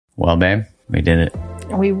Well, babe, we did it.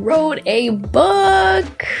 We wrote a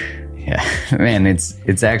book. Yeah, man,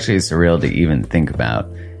 it's actually surreal to even think about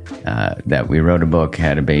that we wrote a book,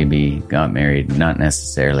 had a baby, got married, not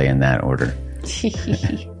necessarily in that order.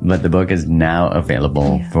 But the book is now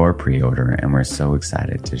available for pre-order, and we're so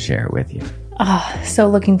excited to share it with you. Oh, so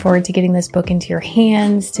looking forward to getting this book into your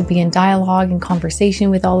hands, to be in dialogue and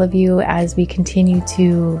conversation with all of you as we continue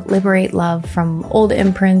to liberate love from old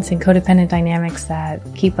imprints and codependent dynamics that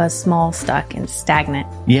keep us small, stuck, and stagnant.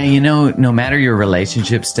 Yeah, no matter your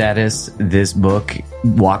relationship status, this book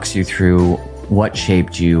walks you through what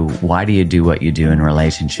shaped you, why do you do what you do in a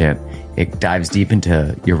relationship. It dives deep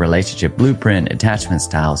into your relationship blueprint, attachment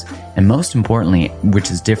styles, and most importantly,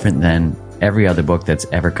 which is different than every other book that's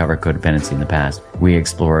ever covered codependency in the past, we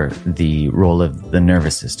explore the role of the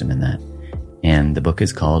nervous system in that. And the book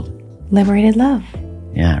is called Liberated Love.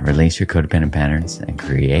 Yeah, release your codependent patterns and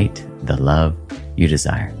create the love you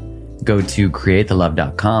desire. Go to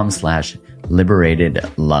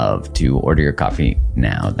createthelove.com/liberatedlove to order your copy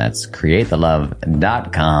now. That's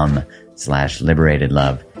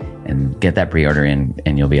createthelove.com/liberatedlove and get that pre-order in,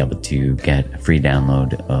 and you'll be able to get a free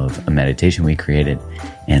download of a meditation we created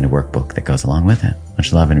and a workbook that goes along with it.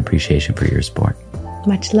 Much love and appreciation for your support.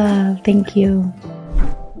 Much love. Thank you.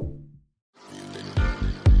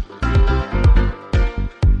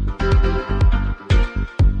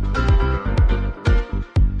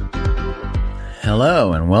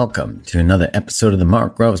 Hello and welcome to another episode of the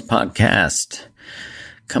Mark Groves Podcast.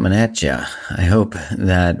 Coming at you. I hope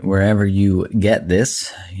that wherever you get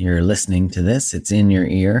this, you're listening to this, it's in your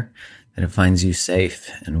ear, that it finds you safe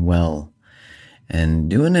and well, and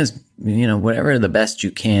doing as, whatever the best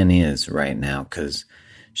you can is right now, because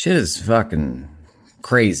shit is fucking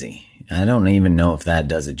crazy. I don't even know if that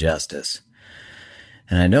does it justice.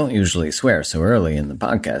 And I don't usually swear so early in the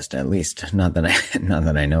podcast, at least not that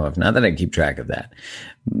I know of, not that I keep track of that.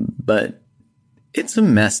 But it's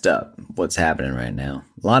messed up what's happening right now.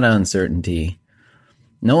 A lot of uncertainty.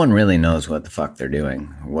 No one really knows what the fuck they're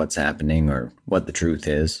doing, or what's happening, or what the truth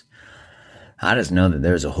is. I just know that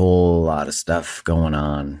there's a whole lot of stuff going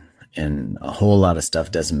on, and a whole lot of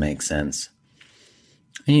stuff doesn't make sense.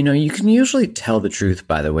 And you can usually tell the truth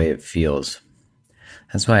by the way it feels.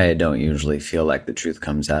 That's why I don't usually feel like the truth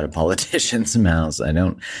comes out of politicians' mouths. I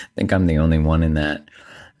don't think I'm the only one in that.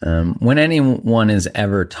 When anyone is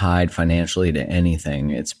ever tied financially to anything,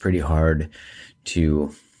 it's pretty hard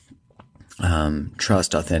to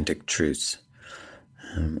trust authentic truths.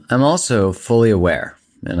 I'm also fully aware,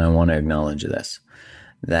 and I want to acknowledge this,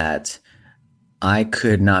 that I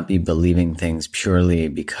could not be believing things purely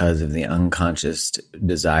because of the unconscious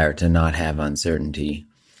desire to not have uncertainty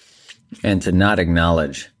and to not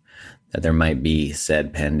acknowledge that there might be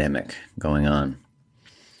said pandemic going on.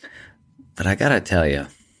 But I gotta tell you,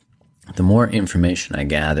 the more information I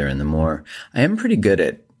gather, and the more I am pretty good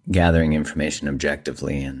at gathering information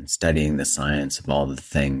objectively and studying the science of all the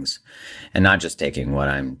things and not just taking what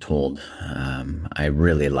I'm told. I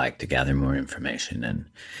really like to gather more information and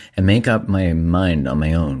make up my mind on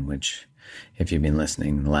my own, which, if you've been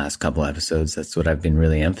listening the last couple episodes, that's what I've been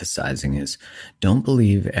really emphasizing is don't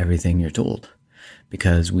believe everything you're told,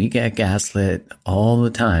 because we get gaslit all the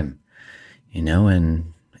time, and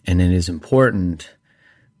it is important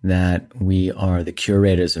that we are the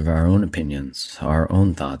curators of our own opinions, our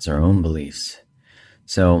own thoughts, our own beliefs.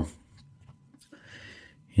 So,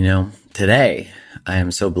 today I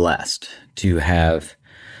am so blessed to have,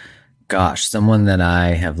 someone that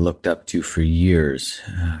I have looked up to for years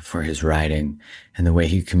for his writing and the way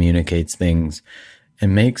he communicates things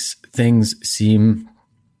and makes things seem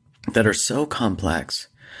that are so complex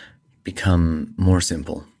become more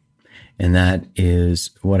simple. And that is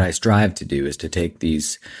what I strive to do, is to take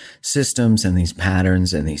these systems and these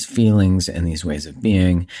patterns and these feelings and these ways of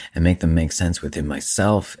being and make them make sense within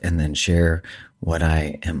myself, and then share what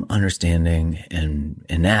I am understanding and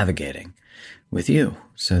navigating with you,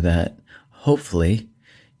 so that hopefully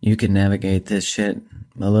you can navigate this shit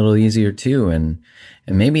a little easier too, and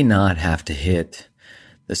maybe not have to hit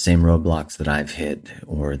the same roadblocks that I've hit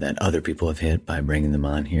or that other people have hit by bringing them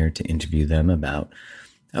on here to interview them about,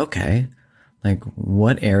 okay, like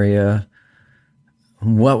what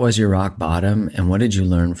was your rock bottom and what did you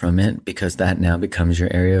learn from it? Because that now becomes your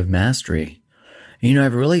area of mastery.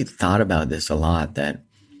 I've really thought about this a lot, that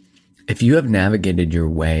if you have navigated your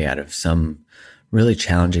way out of some really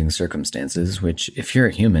challenging circumstances, which if you're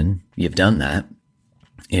a human, you've done that,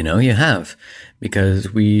 you have,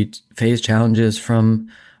 because we face challenges from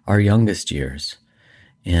our youngest years,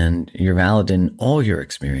 and you're valid in all your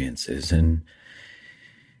experiences. And,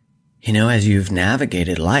 as you've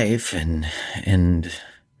navigated life and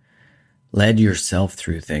led yourself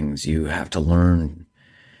through things. You have to learn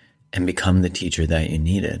and become the teacher that you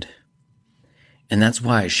needed. And that's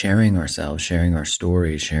why sharing ourselves, sharing our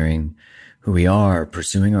stories, sharing who we are,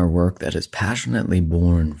 pursuing our work that is passionately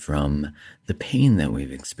born from the pain that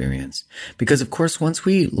we've experienced. Because, of course, once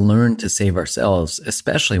we learn to save ourselves,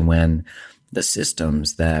 especially when the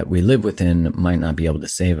systems that we live within might not be able to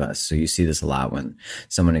save us. So you see this a lot when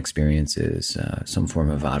someone experiences some form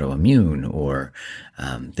of autoimmune, or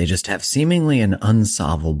they just have seemingly an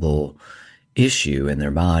unsolvable issue in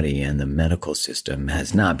their body, and the medical system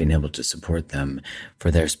has not been able to support them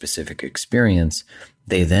for their specific experience.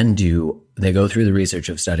 They go through the research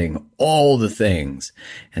of studying all the things,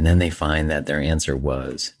 and then they find that their answer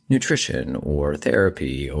was nutrition or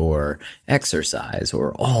therapy or exercise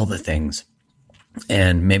or all the things.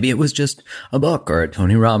 And maybe it was just a book or a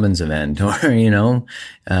Tony Robbins event or,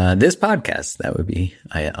 this podcast. That would be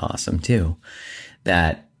awesome too.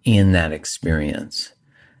 That in that experience,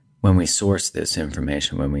 when we source this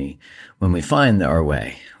information, when we find our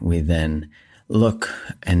way, we then look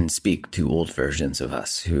and speak to old versions of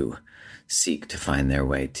us who seek to find their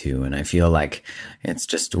way too. And I feel like it's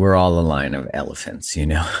just, we're all a line of elephants,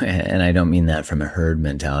 and I don't mean that from a herd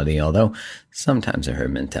mentality, although sometimes a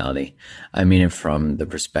herd mentality. I mean it from the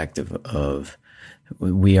perspective of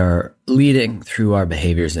we are leading through our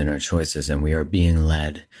behaviors and our choices, and we are being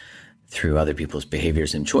led through other people's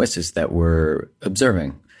behaviors and choices that we're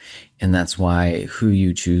observing. And that's why who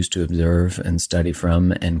you choose to observe and study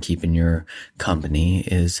from and keep in your company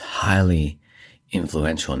is highly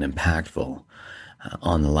influential and impactful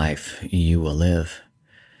on the life you will live.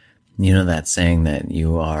 You know that saying that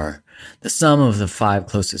you are the sum of the 5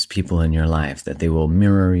 closest people in your life, that they will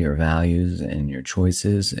mirror your values and your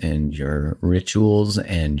choices and your rituals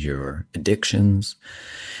and your addictions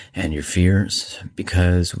and your fears,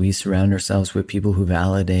 because we surround ourselves with people who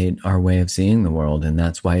validate our way of seeing the world. And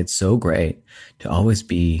that's why it's so great to always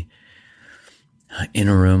be in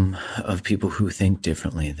a room of people who think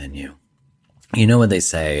differently than you. You know what they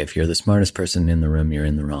say, if you're the smartest person in the room, you're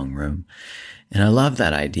in the wrong room. And I love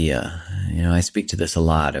that idea. I speak to this a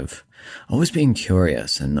lot, of always being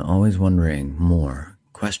curious and always wondering more,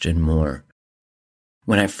 question more.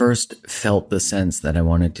 When I first felt the sense that I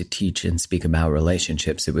wanted to teach and speak about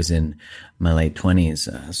relationships, it was in my late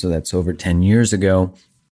 20s. So that's over 10 years ago.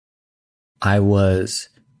 I was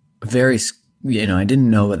very, I didn't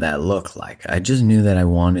know what that looked like. I just knew that I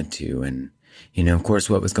wanted to. And of course,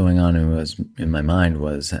 what was going on in my mind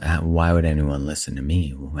was, why would anyone listen to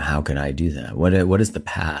me? How could I do that? What is the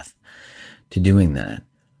path to doing that?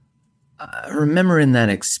 I remember in that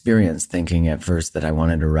experience thinking at first that I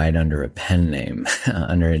wanted to write under a pen name,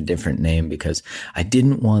 under a different name, because I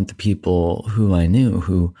didn't want the people who I knew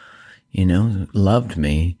who, loved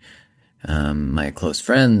me, my close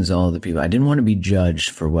friends, all the people, I didn't want to be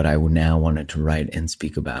judged for what I now wanted to write and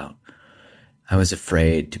speak about. I was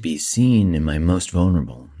afraid to be seen in my most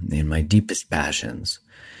vulnerable, in my deepest passions.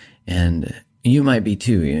 And you might be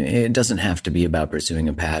too. It doesn't have to be about pursuing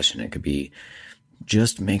a passion. It could be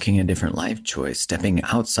just making a different life choice, stepping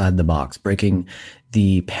outside the box, breaking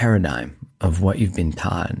the paradigm of what you've been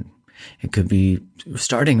taught. It could be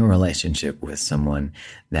starting a relationship with someone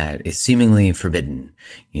that is seemingly forbidden,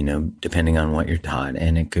 depending on what you're taught.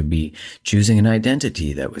 And it could be choosing an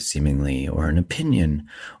identity that was seemingly, or an opinion,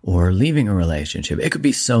 or leaving a relationship. It could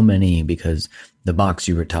be so many, because the box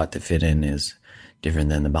you were taught to fit in is different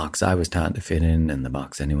than the box I was taught to fit in and the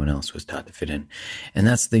box anyone else was taught to fit in. And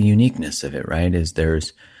that's the uniqueness of it, right?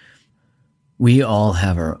 We all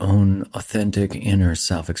have our own authentic inner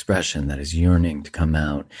self-expression that is yearning to come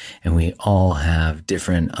out. And we all have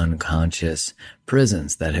different unconscious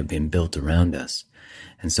prisons that have been built around us.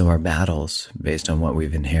 And so our battles, based on what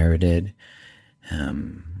we've inherited,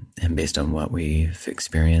 and based on what we've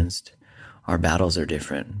experienced, our battles are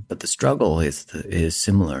different. But the struggle is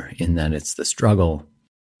similar, in that it's the struggle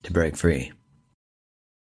to break free.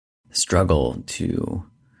 The struggle to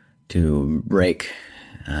break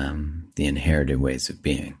the inherited ways of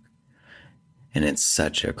being. And it's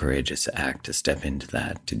such a courageous act to step into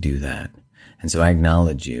that, to do that. And so I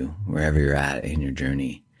acknowledge you, wherever you're at in your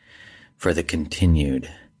journey, for the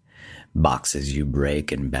continued boxes you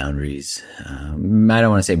break and boundaries. I don't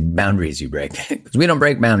want to say boundaries you break, because we don't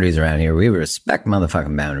break boundaries around here. We respect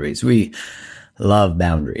motherfucking boundaries. We love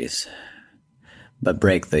boundaries. But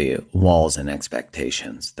break the walls and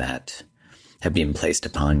expectations that have been placed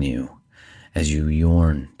upon you as you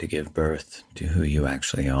yearn to give birth to who you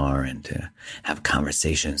actually are, and to have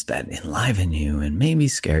conversations that enliven you and maybe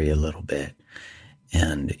scare you a little bit.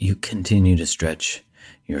 And you continue to stretch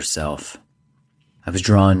yourself I was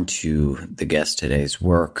drawn to the guest today's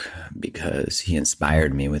work because he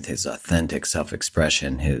inspired me with his authentic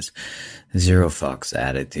self-expression, his zero fucks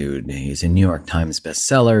attitude. He's a New York Times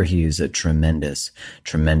bestseller. He's a tremendous,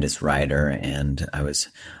 tremendous writer, and I was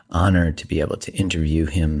honored to be able to interview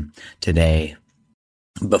him today.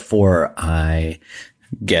 Before I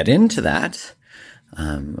get into that,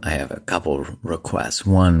 I have a couple requests.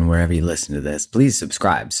 One, wherever you listen to this, please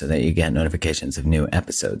subscribe so that you get notifications of new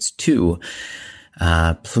episodes. Two,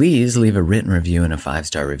 please leave a written review and a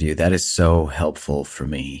 5-star review. That is so helpful for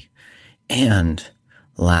me. And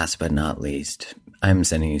last but not least, I'm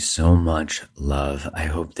sending you so much love. I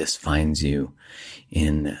hope this finds you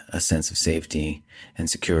in a sense of safety and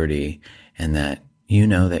security, and that you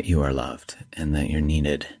know that you are loved and that you're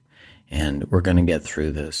needed. And we're going to get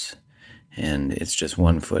through this. And it's just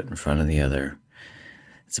one foot in front of the other.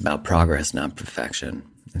 It's about progress, not perfection.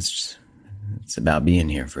 It's about being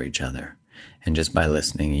here for each other. And just by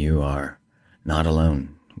listening, you are not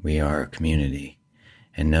alone. We are a community,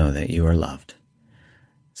 and know that you are loved.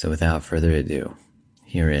 So without further ado,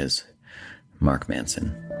 here is Mark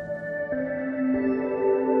Manson.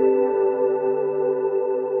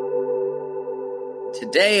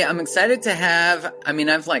 Today, I'm excited to have,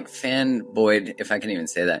 I've like fanboyed, if I can even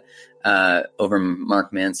say that, over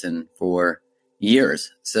Mark Manson for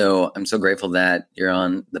years. So I'm so grateful that you're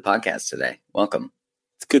on the podcast today. Welcome.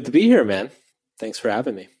 It's good to be here, man. Thanks for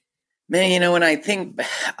having me. Man, when I think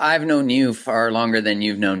I've known you far longer than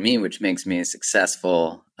you've known me, which makes me a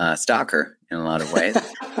successful stalker in a lot of ways.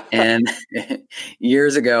 And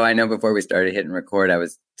years ago, I know before we started hitting record, I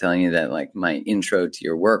was telling you that like my intro to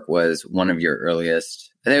your work was one of your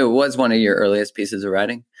earliest, I think it was one of your earliest pieces of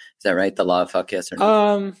writing. Is that right? The Law of Fuck Yes or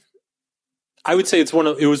No? I would say it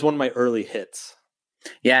was one of my early hits.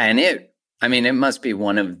 Yeah. And it must be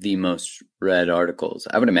one of the most read articles,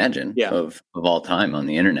 I would imagine, of all time on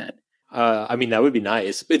the internet. That would be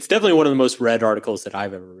nice. It's definitely one of the most read articles that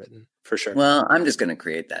I've ever written, for sure. Well, I'm just going to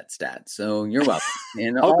create that stat, so you're welcome.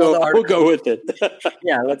 And I'll go with it.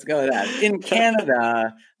 Yeah, let's go with that. In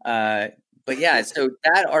Canada, but yeah, so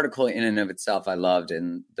that article in and of itself I loved,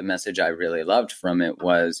 and the message I really loved from it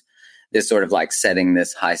was this sort of like setting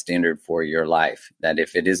this high standard for your life, that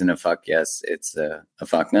if it isn't a fuck yes, it's a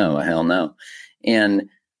fuck no, a hell no. And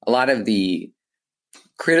a lot of the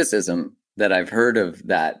criticism that I've heard of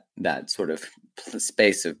that sort of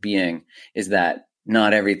space of being is that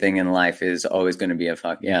not everything in life is always going to be a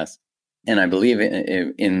fuck yes. And I believe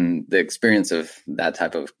in the experience of that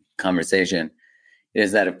type of conversation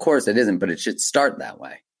is that, of course, it isn't, but it should start that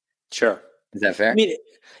way. Sure. Is that fair?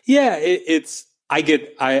 Yeah, I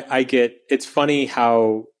get, it's funny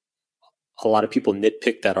how a lot of people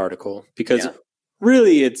nitpick that article because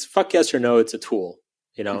really it's fuck yes or no. It's a tool,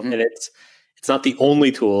 and it's not the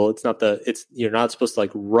only tool. You're not supposed to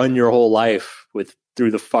like run your whole life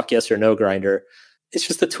through the fuck yes or no grinder. It's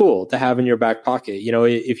just a tool to have in your back pocket.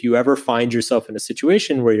 If you ever find yourself in a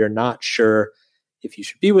situation where you're not sure if you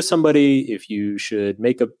should be with somebody, if you should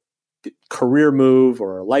make a career move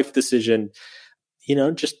or a life decision,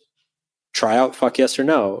 just try out fuck yes or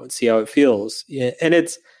no and see how it feels. And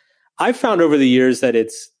I've found over the years that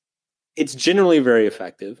it's generally very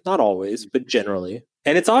effective, not always, but generally.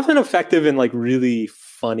 And it's often effective in like really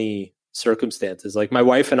funny circumstances. Like my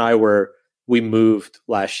wife and I we moved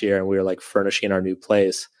last year and we were like furnishing our new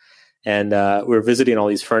place. And we were visiting all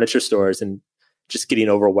these furniture stores and just getting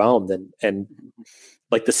overwhelmed. And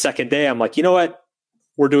like the second day, I'm like, you know what?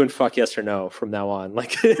 We're doing fuck yes or no from now on.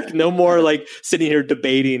 Like no more like sitting here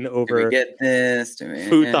debating over do we get this?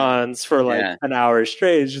 futons for like an hour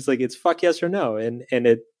straight. It's just like, it's fuck yes or no. And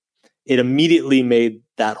it immediately made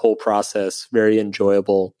that whole process very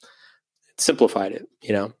enjoyable. It simplified it,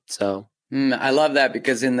 so. I love that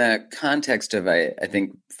because in the context of, I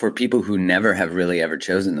think for people who never have really ever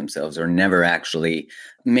chosen themselves or never actually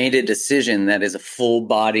made a decision that is a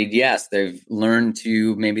full-bodied yes, they've learned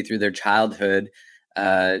to maybe through their childhood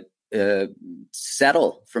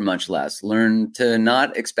settle for much less, learn to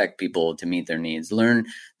not expect people to meet their needs, learn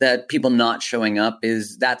that people not showing up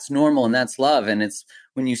that's normal and that's love. And it's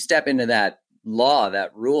when you step into that law,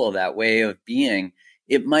 that rule, that way of being,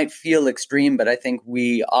 it might feel extreme, but I think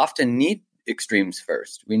we often need extremes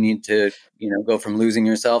first. We need to, go from losing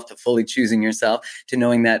yourself to fully choosing yourself to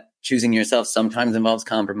knowing that choosing yourself sometimes involves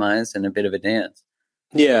compromise and a bit of a dance.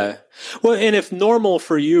 Yeah. Well, and if normal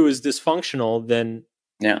for you is dysfunctional, then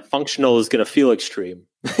functional is going to feel extreme,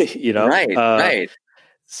 Right. Right.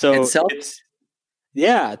 So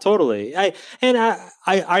yeah, totally. I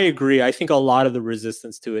agree. I think a lot of the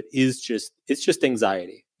resistance to it is just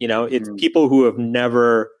anxiety. It's people who have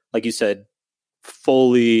never, like you said,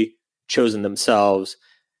 fully chosen themselves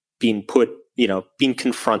being being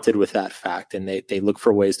confronted with that fact, and they look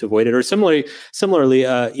for ways to avoid it. Or similarly,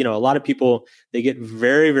 a lot of people, they get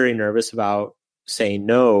very, very nervous about saying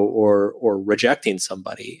no or rejecting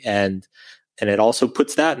somebody, and it also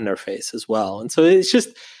puts that in their face as well. And so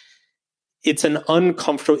it's an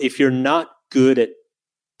uncomfortable, if you're not good at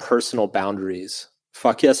personal boundaries,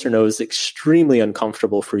 fuck yes or no is extremely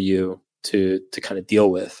uncomfortable for you to kind of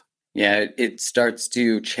deal with. Yeah, it starts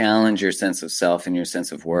to challenge your sense of self and your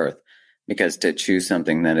sense of worth, because to choose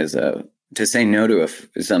something that is to say no to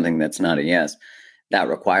something that's not a yes, that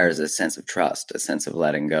requires a sense of trust, a sense of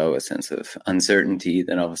letting go, a sense of uncertainty,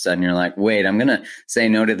 that all of a sudden you're like, wait, I'm going to say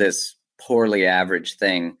no to this poorly average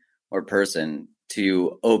thing or person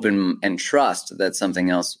to open and trust that something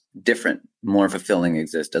else different, more fulfilling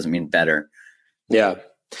exists. Doesn't mean better. Yeah.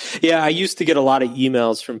 Yeah. I used to get a lot of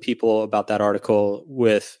emails from people about that article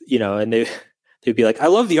with, and they'd be like, I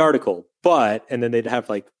love the article, but, and then they'd have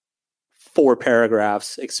like 4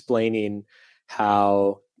 paragraphs explaining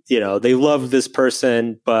how, they love this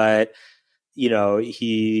person, but,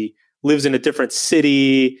 he lives in a different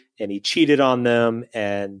city and he cheated on them,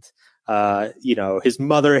 and, his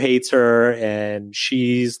mother hates her and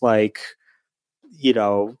she's like,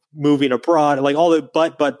 moving abroad, like all the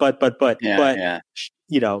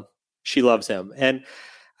she loves him. And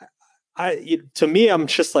to me, I'm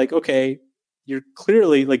just like, okay, you're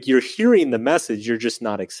clearly like, you're hearing the message, you're just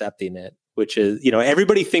not accepting it, which is,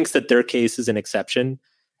 everybody thinks that their case is an exception.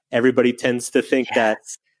 Everybody tends to think that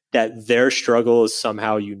their struggle is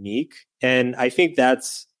somehow unique. And I think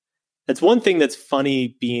that's one thing that's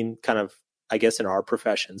funny, being kind of, I guess, in our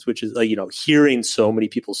professions, which is like, hearing so many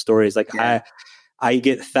people's stories. Like I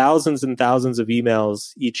get thousands and thousands of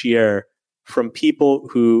emails each year from people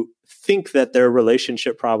who think that their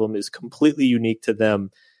relationship problem is completely unique to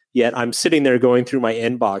them. Yet I'm sitting there going through my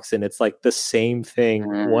inbox and it's like the same thing,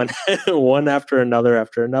 one after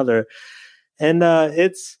another. And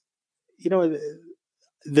it's,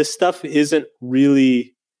 this stuff isn't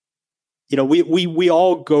really, we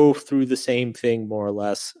all go through the same thing more or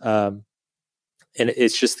less. And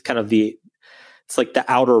it's just kind of it's like the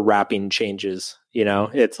outer wrapping changes,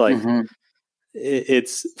 it's like,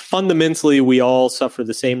 it's fundamentally, we all suffer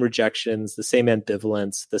the same rejections, the same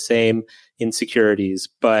ambivalence, the same insecurities,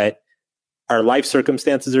 but our life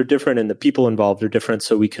circumstances are different and the people involved are different.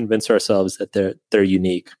 So we convince ourselves that they're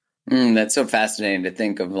unique. That's so fascinating to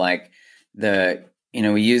think of, like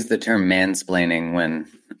we use the term mansplaining when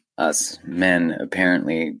us men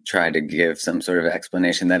apparently try to give some sort of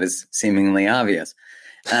explanation that is seemingly obvious.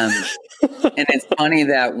 And it's funny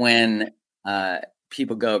that when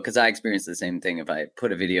people go, because I experience the same thing. If I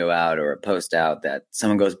put a video out or a post out, that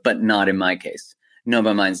someone goes, but not in my case. No,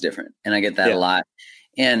 but mine's different. And I get that a lot.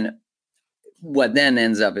 And what then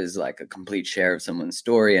ends up is like a complete share of someone's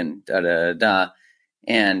story and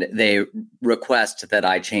and they request that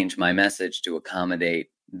I change my message to accommodate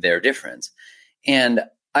their difference. And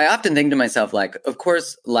I often think to myself, like, of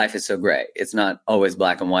course, life is so gray. It's not always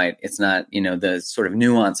black and white. It's not, the sort of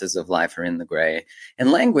nuances of life are in the gray.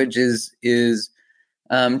 And language is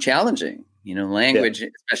challenging. Language,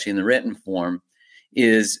 especially in the written form,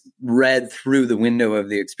 is read through the window of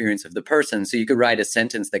the experience of the person. So you could write a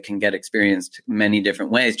sentence that can get experienced many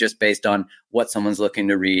different ways just based on what someone's looking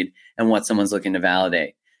to read and what someone's looking to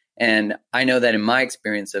validate. And I know that in my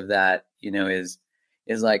experience of that, is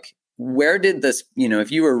like, where did this,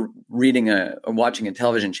 if you were reading or watching a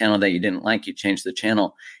television channel that you didn't like, you changed the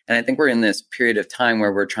channel. And I think we're in this period of time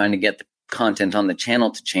where we're trying to get the content on the channel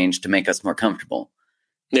to change to make us more comfortable.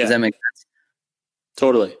 Does that make sense?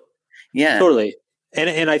 Totally. Yeah. Totally.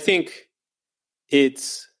 And I think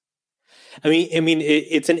it's an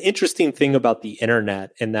interesting thing about the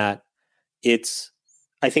internet, in that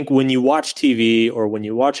I think when you watch TV or when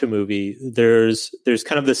you watch a movie, there's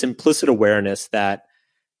kind of this implicit awareness that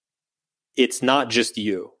it's not just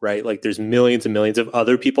you, right? Like there's millions and millions of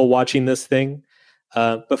other people watching this thing.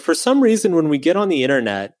 But for some reason, when we get on the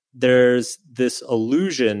internet, there's this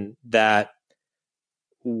illusion that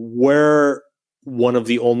we're one of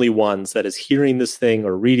the only ones that is hearing this thing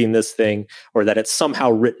or reading this thing, or that it's somehow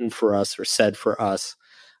written for us or said for us.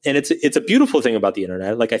 And it's a beautiful thing about the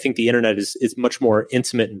internet. Like, I think the internet is much more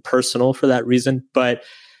intimate and personal for that reason. But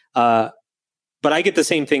I get the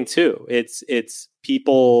same thing too. It's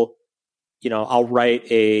people, I'll write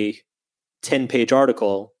a 10-page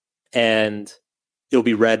article and it'll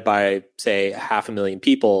be read by, say, 500,000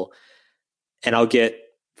 people. And I'll get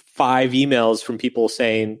 5 emails from people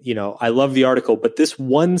saying, I love the article, but this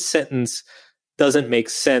one sentence doesn't make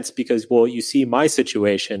sense because, well, you see my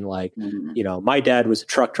situation, like, my dad was a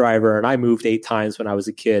truck driver and I moved 8 times when I was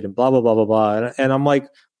a kid and blah, blah, blah, blah, blah. And I'm like,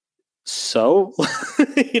 so,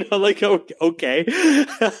 like, okay.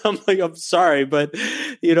 I'm like, I'm sorry, but,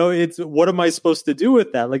 it's, what am I supposed to do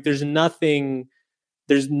with that? Like, there's nothing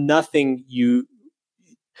they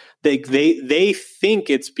think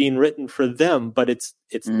it's being written for them, but it's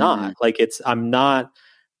not. Like, it's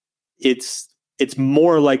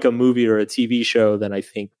more like a movie or a TV show than I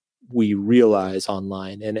think we realize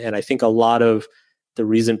online. And I think a lot of the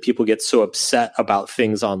reason people get so upset about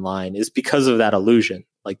things online is because of that illusion.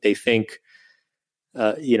 Like, they think,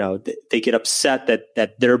 they get upset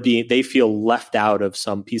that they feel left out of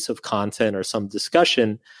some piece of content or some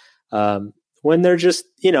discussion, when they're just,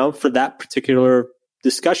 for that particular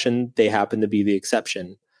discussion, they happen to be the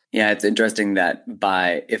exception. Yeah, it's interesting that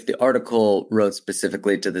if the article wrote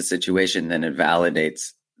specifically to the situation, then it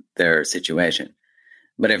validates their situation.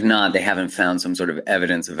 But if not, they haven't found some sort of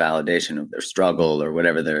evidence of validation of their struggle or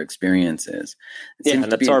whatever their experience is. And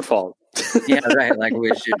that's our fault. Yeah, right. Like, we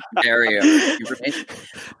should bury our information.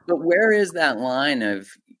 But where is that line of,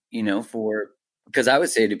 because I would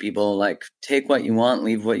say to people, like, take what you want,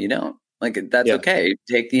 leave what you don't. Like, that's okay.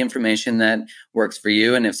 Take the information that works for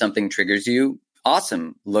you. And if something triggers you,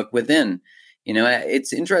 awesome. Look within.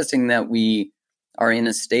 It's interesting that we are in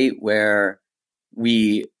a state where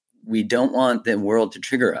we don't want the world to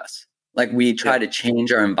trigger us. Like, we try to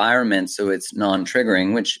change our environment so it's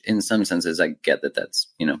non-triggering, which in some senses I get that that's,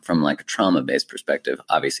 from like a trauma-based perspective,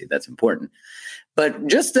 obviously that's important. But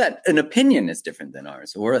just that an opinion is different than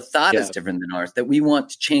ours, or a thought is different than ours, that we want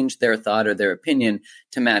to change their thought or their opinion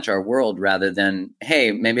to match our world, rather than,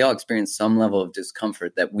 hey, maybe I'll experience some level of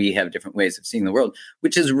discomfort that we have different ways of seeing the world,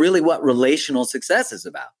 which is really what relational success is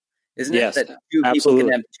about, isn't it? That two people can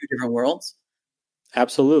have 2 different worlds?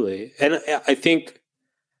 Absolutely. And I think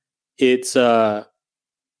it's, I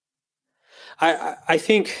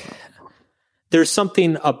think there's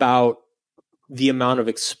something about the amount of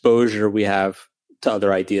exposure we have to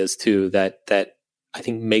other ideas too, that I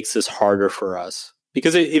think makes this harder for us.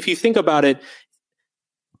 Because if you think about it,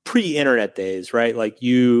 pre-internet days, right? Like,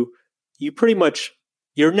 you pretty much,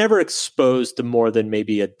 you're never exposed to more than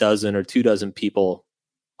maybe a dozen or 2 dozen people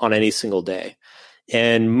on any single day.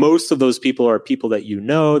 And most of those people are people that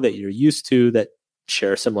that you're used to, that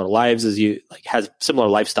share similar lives as you, like, has similar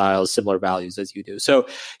lifestyles, similar values as you do. So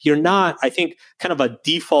you're not, I think, kind of a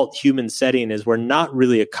default human setting is we're not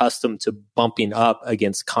really accustomed to bumping up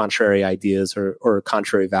against contrary ideas or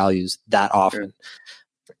contrary values that often.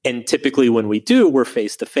 Sure. And typically when we do, we're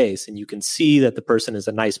face to face, and you can see that the person is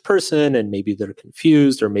a nice person, and maybe they're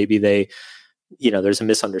confused, or maybe they, there's a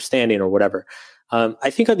misunderstanding or whatever. I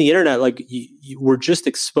think on the internet, like, we're just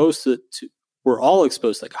exposed to we're all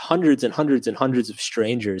exposed to, like, hundreds and hundreds and hundreds of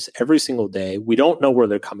strangers every single day. We don't know where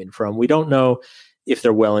they're coming from. We don't know if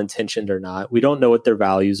they're well-intentioned or not. We don't know what their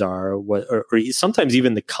values are, or sometimes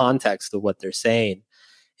even the context of what they're saying.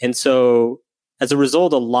 And so as a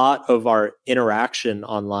result, a lot of our interaction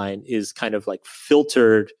online is kind of like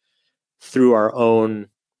filtered through our own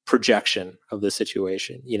projection of the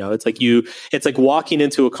situation. It's like walking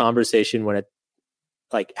into a conversation when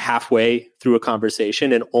like halfway through a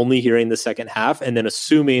conversation and only hearing the second half, and then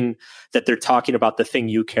assuming that they're talking about the thing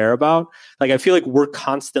you care about. Like, I feel like we're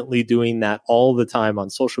constantly doing that all the time on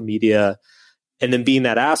social media, and then being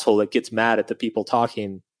that asshole that gets mad at the people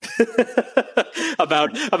talking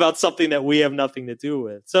about something that we have nothing to do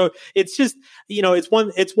with. So it's just,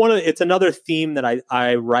 it's another theme that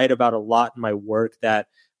I write about a lot in my work, that,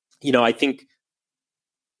 I think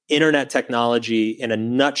internet technology, in a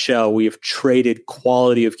nutshell, we've traded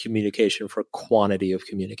quality of communication for quantity of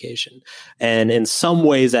communication. And in some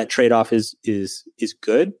ways that trade-off is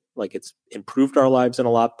good. Like, it's improved our lives in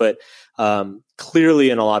a lot, but clearly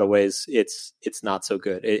in a lot of ways it's not so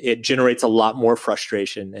good. It generates a lot more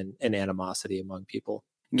frustration and animosity among people.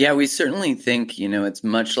 Yeah, we certainly think, it's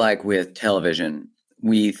much like with television.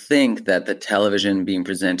 We think that the television being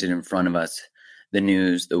presented in front of us, the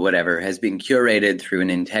news, the whatever, has been curated through an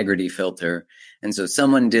integrity filter. And so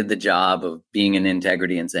someone did the job of being an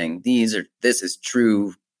integrity and saying, this is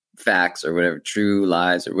true facts, or whatever, true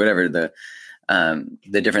lies, or whatever the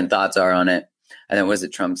different thoughts are on it. And then was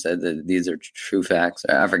it Trump said that these are true facts?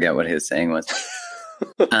 I forget what his saying was.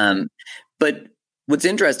 But what's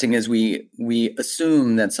interesting is we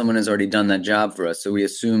assume that someone has already done that job for us. So we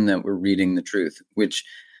assume that we're reading the truth, which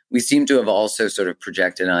we seem to have also sort of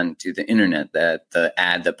projected onto the internet, that the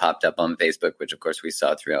ad that popped up on Facebook, which of course we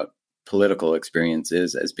saw throughout political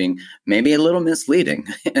experiences, as being maybe a little misleading.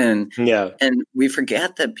 And we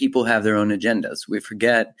forget that people have their own agendas. We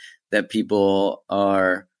forget that people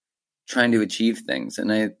are trying to achieve things.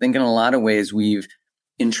 And I think in a lot of ways, we've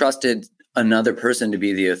entrusted another person to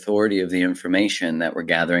be the authority of the information that we're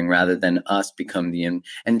gathering rather than us become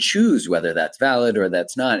and choose whether that's valid or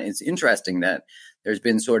that's not. It's interesting that there's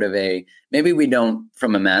been sort of maybe we don't,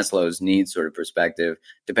 from a Maslow's needs sort of perspective,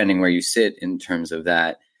 depending where you sit in terms of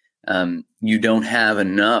that, you don't have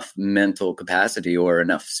enough mental capacity or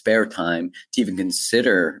enough spare time to even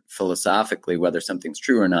consider philosophically whether something's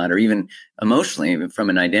true or not, or even emotionally, from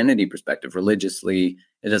an identity perspective, religiously,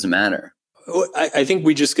 it doesn't matter. I think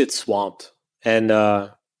we just get swamped. And,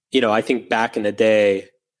 I think back in the day,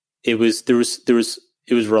 it was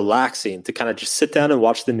relaxing to kind of just sit down and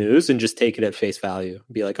watch the news and just take it at face value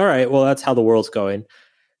and be like, all right, well, that's how the world's going.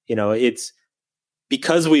 It's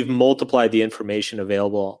because we've multiplied the information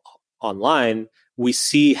available online, we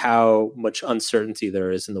see how much uncertainty there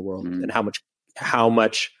is in the world and how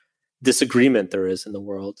much disagreement there is in the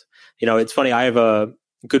world. It's funny. I have a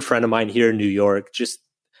good friend of mine here in New York.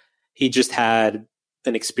 He just had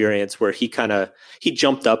an experience where he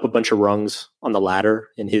jumped up a bunch of rungs on the ladder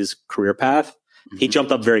in his career path. He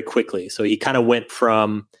jumped up very quickly. So he kind of went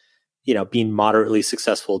from, being moderately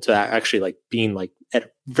successful to actually like being like at a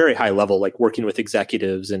very high level, like working with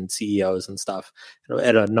executives and CEOs and stuff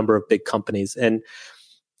at a number of big companies. And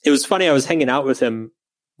it was funny. I was hanging out with him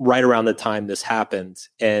right around the time this happened.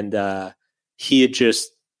 And he had just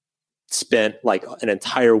spent like an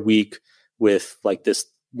entire week with like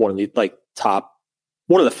one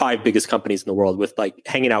of the 5 biggest companies in the world, with like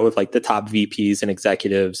hanging out with like the top VPs and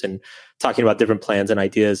executives and talking about different plans and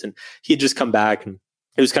ideas. And he'd just come back, and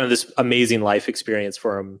it was kind of this amazing life experience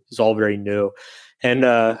for him. It was all very new. And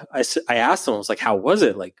I asked him, I was like, how was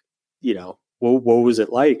it? Like, what was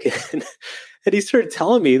it like? And he started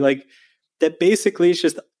telling me like that basically it's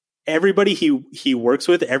just everybody he works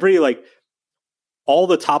with, all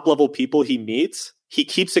the top level people he meets, he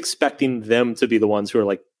keeps expecting them to be the ones who are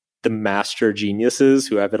like the master geniuses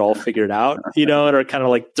who have it all figured out, and are kind of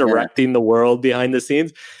like directing the world behind the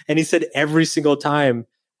scenes. And he said every single time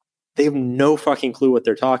they have no fucking clue what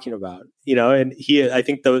they're talking about, and I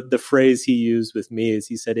think the phrase he used with me is,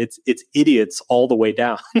 he said, it's idiots all the way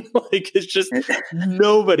down. Like, it's just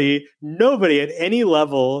nobody at any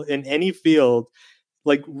level in any field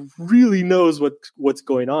like really knows what's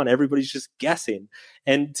going on. Everybody's just guessing.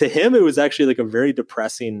 And to him, it was actually like a very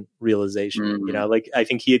depressing realization. Like I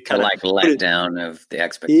think he had kind of like let down of the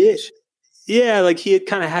expectation. Yeah, like he had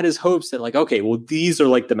kind of had his hopes that like, okay, well, these are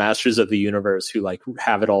like the masters of the universe who like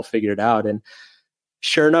have it all figured out. And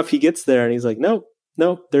sure enough, he gets there and he's like, no,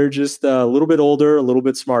 they're just a little bit older, a little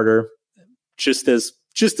bit smarter, just as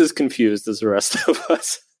confused as the rest of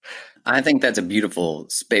us. I think that's a beautiful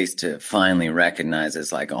space to finally recognize,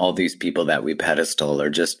 as like all these people that we pedestal are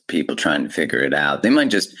just people trying to figure it out. They might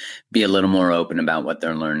just be a little more open about what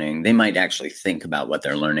they're learning. They might actually think about what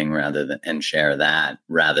they're learning and share that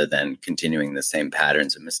rather than continuing the same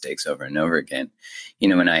patterns and mistakes over and over again.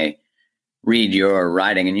 When I read your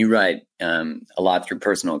writing, and you write a lot through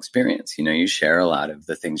personal experience, you share a lot of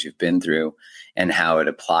the things you've been through and how it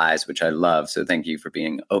applies, which I love. So thank you for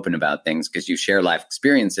being open about things, because you share life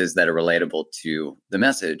experiences that are relatable to the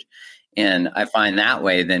message. And I find that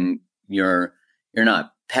way, then you're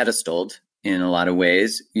not pedestaled in a lot of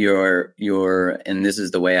ways. And this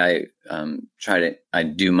is the way I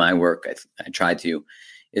do my work. I try to,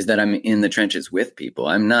 is that I'm in the trenches with people.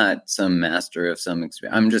 I'm not some master of some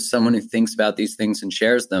experience. I'm just someone who thinks about these things and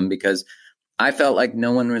shares them, because I felt like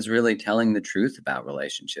no one was really telling the truth about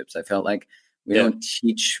relationships. I felt like we don't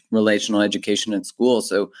teach relational education at school.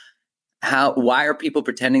 So why are people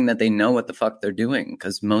pretending that they know what the fuck they're doing?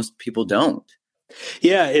 Because most people don't.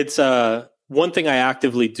 Yeah, it's one thing I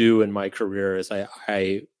actively do in my career is I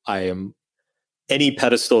am, any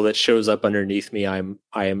pedestal that shows up underneath me, I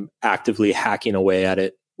am actively hacking away at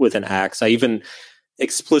it with an axe. I even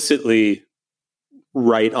explicitly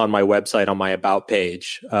write on my website, on my about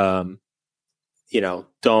page,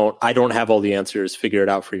 I don't have all the answers. Figure it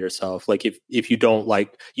out for yourself. Like if you don't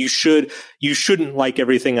like, you shouldn't like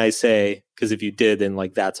everything I say, because if you did, then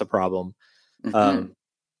like that's a problem. And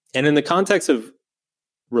in the context of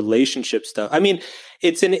relationship stuff, I mean,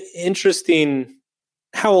 it's an interesting.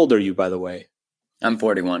 How old are you, by the way? I'm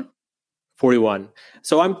 41. 41.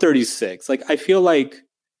 So I'm 36. Like, I feel like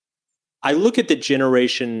I look at the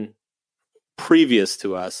generation previous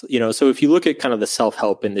to us, so if you look at kind of the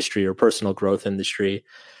self-help industry or personal growth industry,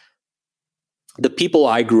 the people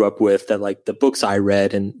I grew up with, that like the books I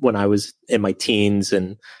read and when I was in my teens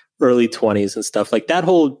and early 20s and stuff, like that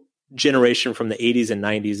whole generation from the 80s and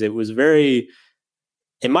 90s, it was very,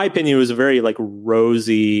 in my opinion, it was a very like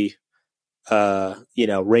rosy,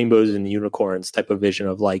 rainbows and unicorns type of vision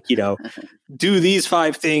of like, do these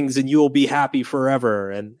 5 things and you'll be happy forever.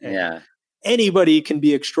 And anybody can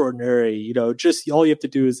be extraordinary, just all you have to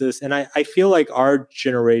do is this. And I feel like our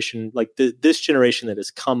generation, like this generation that has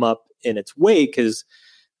come up in its wake, has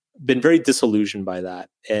been very disillusioned by that.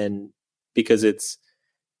 And because it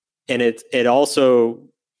also,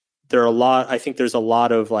 I think there's a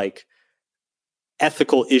lot of like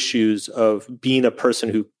ethical issues of being a person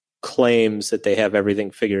who claims that they have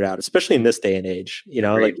everything figured out, especially in this day and age.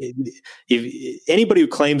 Right. Like if anybody who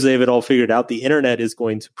claims they have it all figured out, the internet is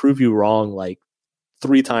going to prove you wrong like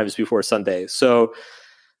 3 times before Sunday. So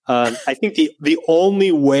I think the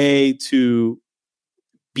only way to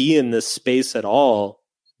be in this space at all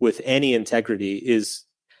with any integrity is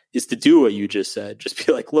to do what you just said. Just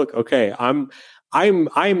be like, look, okay, I'm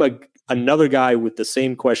another guy with the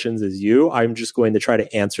same questions as you. I'm just going to try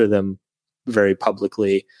to answer them very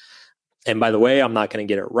publicly. And by the way, I'm not going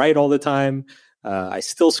to get it right all the time. I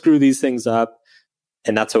still screw these things up,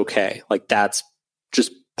 and that's okay. Like that's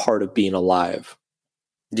just part of being alive.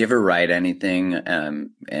 Do you ever write anything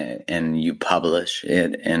and you publish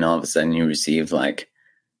it, and all of a sudden you receive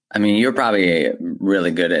you're probably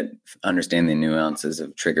really good at understanding the nuances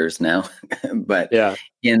of triggers now, but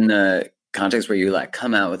in the context where you like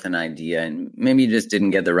come out with an idea and maybe you just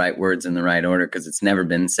didn't get the right words in the right order because it's never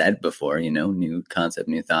been said before, new concept,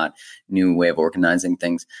 new thought, new way of organizing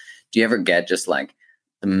things. Do you ever get just like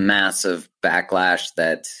the massive backlash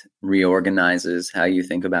that reorganizes how you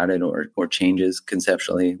think about it or changes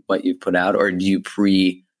conceptually what you've put out? Or do you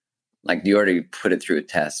already put it through a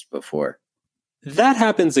test before? That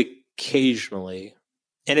happens occasionally.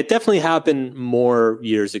 And it definitely happened more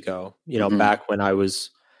years ago, back when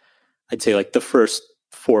I'd say like the first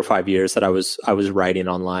 4 or 5 years that I was writing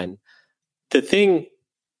online. The thing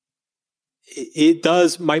it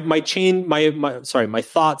does my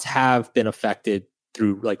thoughts have been affected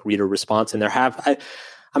through like reader response, and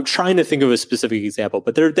I'm trying to think of a specific example,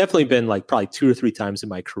 but there have definitely been like probably 2 or 3 times in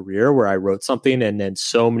my career where I wrote something and then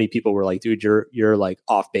so many people were like, dude, you're like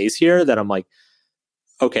off base here, that I'm like,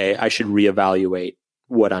 okay, I should reevaluate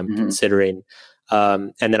what I'm considering.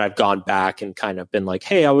 And then I've gone back and kind of been like,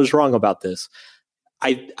 hey, I was wrong about this.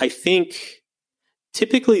 I think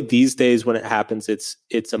typically these days when it happens,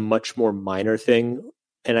 it's a much more minor thing.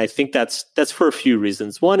 And I think that's for a few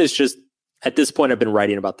reasons. One is just at this point, I've been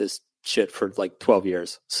writing about this shit for like 12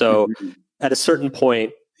 years. So at a certain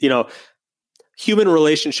point, human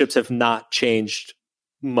relationships have not changed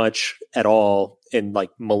much at all in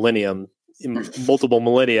like multiple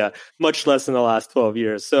millennia, much less in the last 12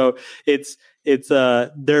 years. So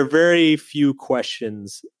there are very few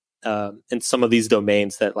questions in some of these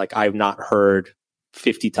domains that like I've not heard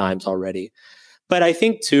 50 times already. But I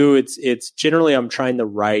think too, it's generally I'm trying to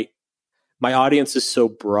write. My audience is so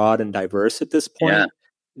broad and diverse at this point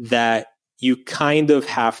that you kind of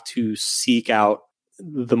have to seek out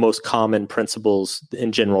the most common principles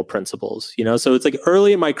and general principles, So it's like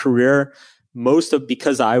early in my career,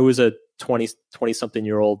 because I was a 20 something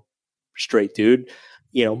year old straight dude,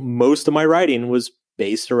 most of my writing was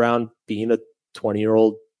based around being a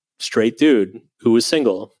 20-year-old straight dude who was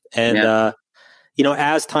single. And,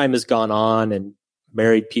 as time has gone on and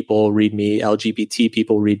married people read me, LGBT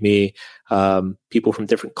people read me, people from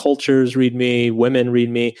different cultures read me, women read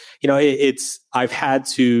me, I've had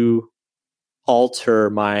to alter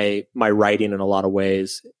my writing in a lot of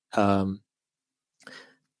ways, to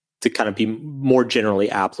kind of be more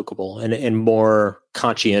generally applicable and more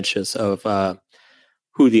conscientious of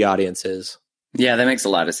who the audience is. Yeah, that makes a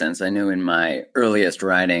lot of sense. I knew in my earliest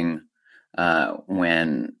writing,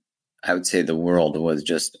 when I would say the world was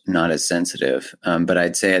just not as sensitive, but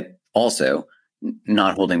I'd say it also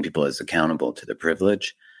not holding people as accountable to the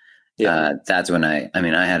privilege. That's when I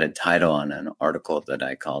had a title on an article that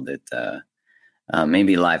I called it,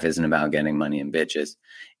 maybe life isn't about getting money and bitches.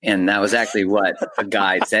 And that was actually what a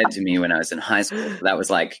guy said to me when I was in high school. That was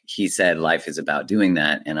like, he said, life is about doing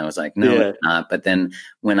that. And I was like, no, it's not. But then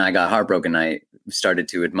when I got heartbroken, I started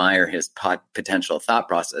to admire his potential thought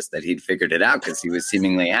process that he'd figured it out because he was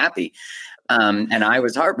seemingly happy. And I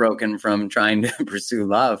was heartbroken from trying to pursue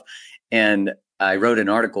love. And I wrote an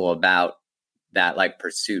article about that, like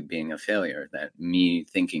pursuit being a failure, that me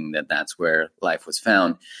thinking that that's where life was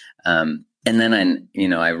found. And then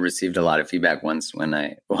I received a lot of feedback once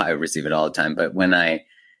I receive it all the time, but when I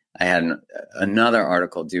had another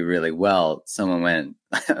article do really well, someone went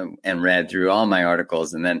and read through all my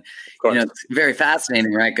articles. And then, it's very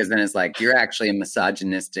fascinating, right? Because then it's like, you're actually a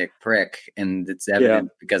misogynistic prick and it's evident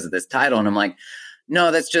because of this title. And I'm like, no,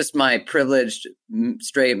 that's just my privileged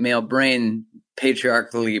straight male brain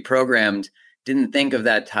patriarchally programmed, didn't think of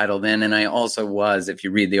that title then. And I also was, if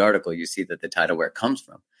you read the article, you see that the title where it comes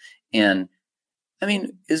from. And I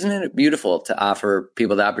mean, isn't it beautiful to offer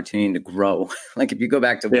people the opportunity to grow? Like if you go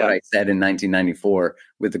back to what I said in 1994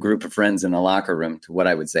 with a group of friends in a locker room to what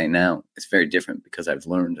I would say now, it's very different because I've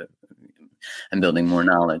learned and building more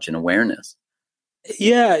knowledge and awareness.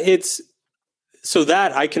 Yeah, so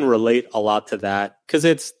that I can relate a lot to that because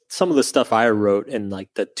it's some of the stuff I wrote in like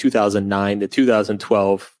the 2009 to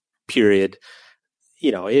 2012 period.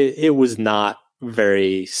 You know, it was not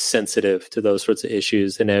very sensitive to those sorts of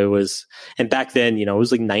issues. And back then, you know, it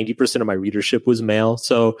was like 90% of my readership was male.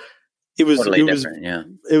 So it was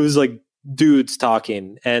like dudes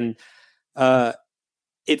talking. And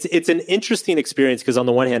it's an interesting experience because on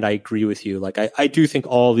the one hand, I agree with you. Like I do think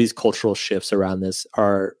all these cultural shifts around this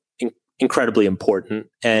are incredibly important.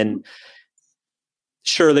 And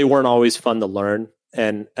sure, they weren't always fun to learn.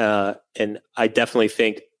 And I definitely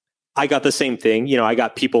think I got the same thing. You know, I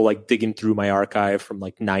got people like digging through my archive from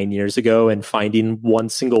like 9 years ago and finding one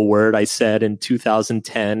single word I said in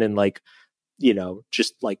 2010 and like, you know,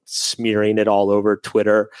 just like smearing it all over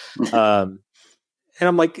Twitter. And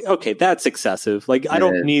I'm like, okay, that's excessive. Like, I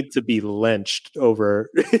don't need to be lynched over,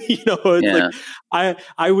 you know, it's like,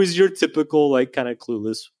 I was your typical, like kind of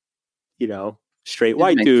clueless, you know, straight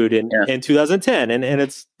white dude in 2010. And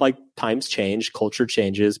it's like times change, culture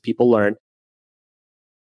changes, people learn.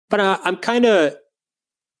 But I'm kind of,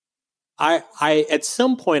 I at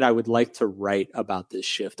some point I would like to write about this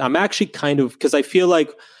shift. I'm actually kind of, because I feel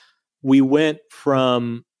like we went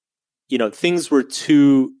from, you know, things were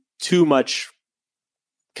too much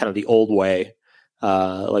kind of the old way,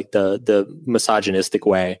 like the misogynistic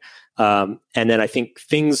way. And then I think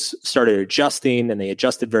things started adjusting and they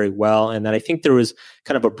adjusted very well. And then I think there was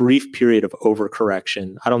kind of a brief period of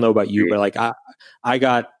overcorrection. I don't know about you, but like I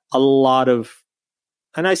got a lot of,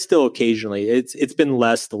 and I still occasionally, it's been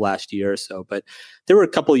less the last year or so, but there were a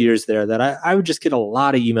couple of years there that I would just get a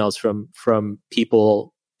lot of emails from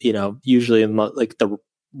people, you know, usually in like the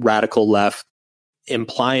radical left,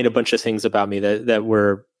 implying a bunch of things about me that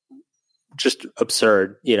were just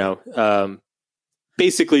absurd, you know,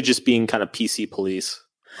 basically just being kind of PC police.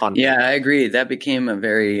 Yeah, I agree. That became a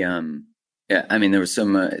very, I mean, there's so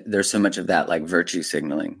much of that like virtue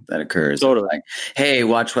signaling that occurs. Totally. Like, hey,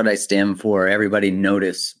 watch what I stand for. Everybody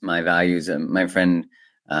notice my values. And my friend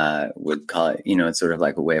would call it, you know, it's sort of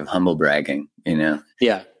like a way of humble bragging, you know?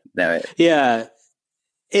 Yeah.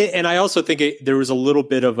 And I also think there was a little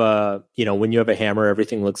bit of a, you know, when you have a hammer,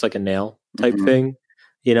 everything looks like a nail type thing.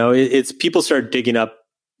 You know, it's people start digging up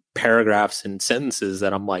paragraphs and sentences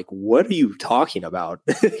that I'm like, what are you talking about?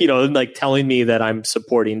 You know, like telling me that I'm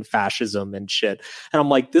supporting fascism and shit. And I'm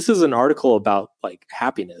like, this is an article about like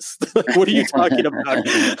happiness. Like, what are you talking about?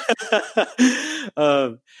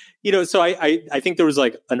 You know, so I think there was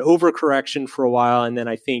like an overcorrection for a while. And then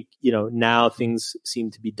I think, you know, now things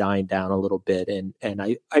seem to be dying down a little bit. And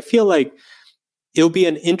I feel like it'll be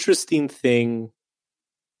an interesting thing.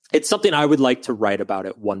 It's something I would like to write about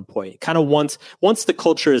at one point. Kind of once the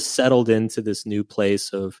culture is settled into this new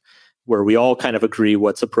place of where we all kind of agree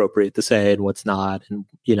what's appropriate to say and what's not, and,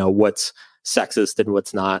 you know, what's sexist and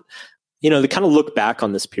what's not, you know, to kind of look back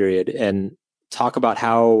on this period and talk about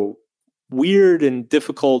how weird and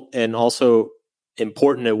difficult and also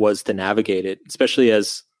important it was to navigate it, especially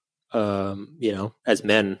as, you know, as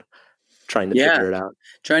men trying to figure it out.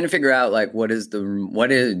 Trying to figure out like,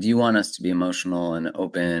 do you want us to be emotional and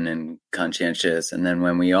open and conscientious? And then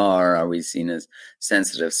when we are we seen as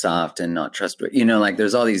sensitive, soft, and not trustworthy? You know, like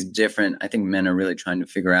there's all these different, I think men are really trying to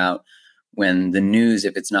figure out when the news,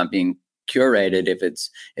 if it's not being curated,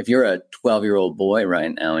 if you're a 12-year-old boy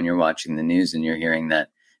right now and you're watching the news and you're hearing that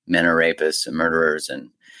men are rapists and murderers,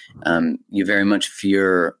 and you very much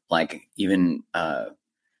fear like even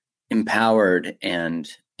empowered and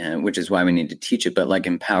which is why we need to teach it, but like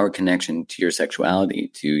empowered connection to your sexuality,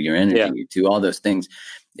 to your energy, to all those things.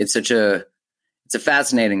 It's a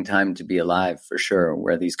fascinating time to be alive for sure,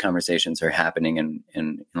 where these conversations are happening. And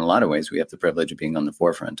in a lot of ways, we have the privilege of being on the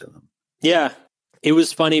forefront of them. Yeah. It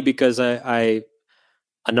was funny because a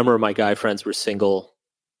number of my guy friends were single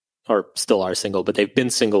or still are single, but they've been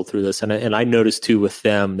single through this. And I noticed too with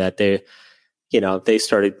them that they, you know, they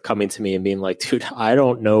started coming to me and being like, dude, I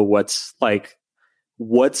don't know what's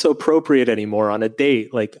appropriate anymore on a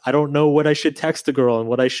date. Like, I don't know what I should text a girl and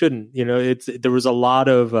what I shouldn't, you know. There was a lot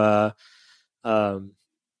of guys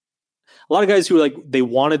who were like, they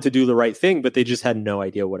wanted to do the right thing, but they just had no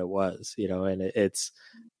idea what it was, you know. And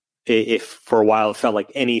if for a while it felt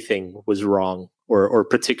like anything was wrong or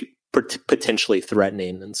potentially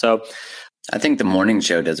threatening. And so I think the morning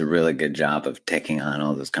show does a really good job of taking on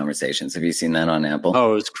all those conversations. Have you seen that on Apple?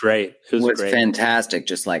 Oh, it was great. It was great. Fantastic.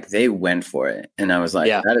 Just like they went for it. And I was like,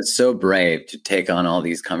 that is so brave to take on all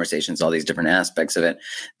these conversations, all these different aspects of it.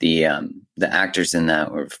 The actors in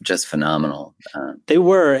that were just phenomenal. They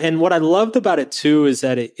were. And what I loved about it too is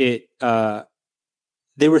that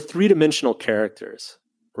they were three-dimensional characters,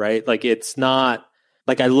 right? Like it's not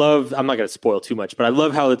like I'm not going to spoil too much, but I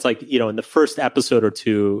love how it's like, in the first episode or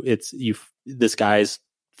two, this guy's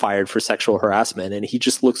fired for sexual harassment and he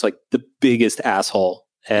just looks like the biggest asshole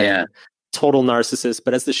and total narcissist.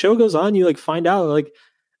 But as the show goes on, you like find out like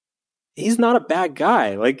he's not a bad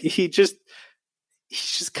guy. Like he's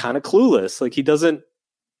just kind of clueless. Like he doesn't,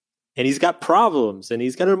 and he's got problems and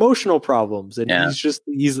he's got emotional problems and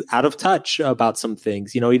he's out of touch about some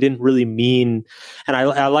things. He didn't really mean, and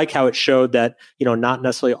I like how it showed that, not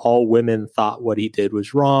necessarily all women thought what he did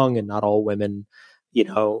was wrong and not all women,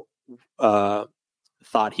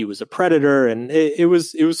 thought he was a predator. And it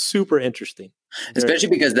was super interesting. Especially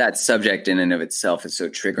because that subject in and of itself is so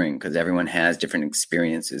triggering because everyone has different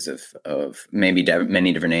experiences of maybe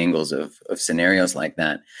many different angles of scenarios like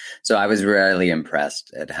that. So I was really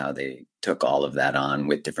impressed at how they took all of that on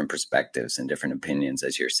with different perspectives and different opinions,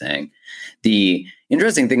 as you're saying. The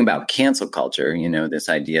interesting thing about cancel culture, this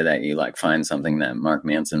idea that you like find something that Mark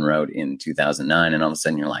Manson wrote in 2009 and all of a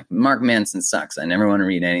sudden you're like, Mark Manson sucks. I never want to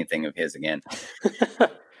read anything of his again.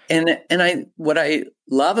 And what I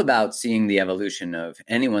love about seeing the evolution of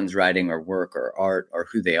anyone's writing or work or art or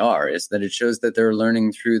who they are is that it shows that they're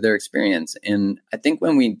learning through their experience. And I think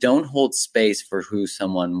when we don't hold space for who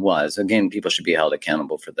someone was, again, people should be held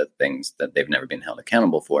accountable for the things that they've never been held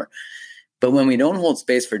accountable for. But when we don't hold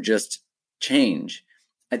space for just change,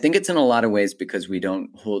 I think it's in a lot of ways because we don't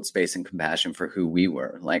hold space and compassion for who we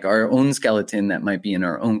were. Like our own skeleton that might be in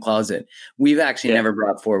our own closet, we've actually never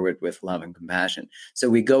brought forward with love and compassion. So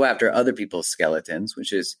we go after other people's skeletons,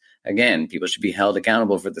 which is, again, people should be held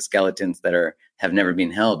accountable for the skeletons that have never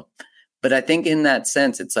been held. But I think in that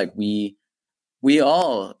sense, it's like we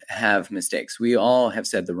all have mistakes. We all have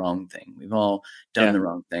said the wrong thing. We've all done the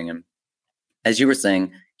wrong thing. And as you were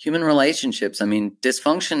saying, human relationships, I mean,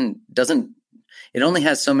 dysfunction it only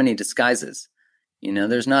has so many disguises.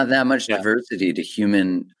 There's not that much diversity to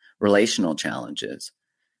human relational challenges.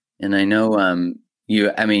 And I know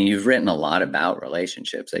you've written a lot about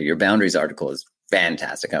relationships. Your boundaries article is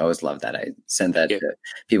fantastic. I always love that. I send that to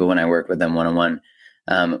people when I work with them one-on-one.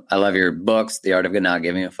 I love your books, The Art of Not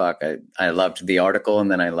Giving a Fuck. I loved the article,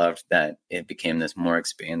 and then I loved that it became this more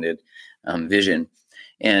expanded vision.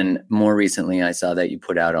 And more recently, I saw that you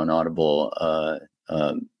put out on Audible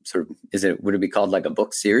would it be called like a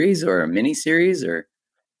book series or a mini series or?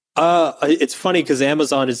 It's funny because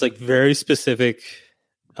Amazon is like very specific.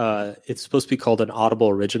 It's supposed to be called an Audible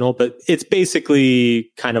original, but it's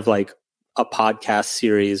basically kind of like a podcast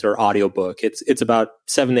series or audiobook. It's about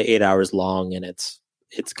 7 to 8 hours long, and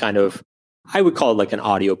it's kind of, I would call it like an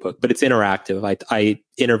audiobook, but it's interactive. I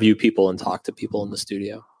interview people and talk to people in the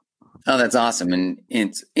studio. Oh, that's awesome. And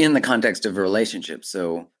it's in the context of relationships.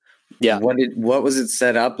 So what was it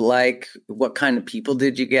set up like? What kind of people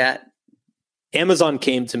did you get? Amazon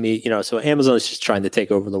came to me, so Amazon is just trying to take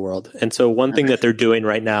over the world. And so one thing that they're doing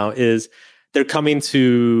right now is they're coming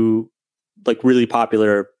to like really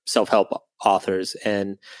popular self-help authors,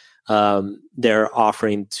 and they're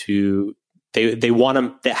offering to, they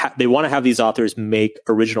want to have these authors make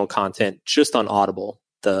original content just on Audible,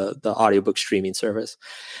 the audiobook streaming service.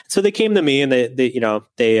 So they came to me and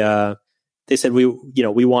they said,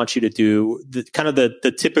 we want you to do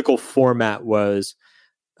the typical format was,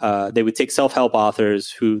 they would take self-help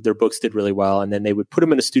authors who their books did really well, and then they would put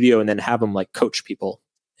them in a studio and then have them like coach people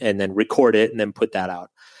and then record it and then put that out.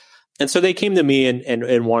 And so they came to me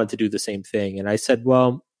and wanted to do the same thing. And I said,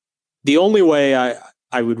 well, the only way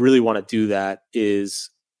I would really want to do that is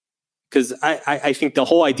because I think the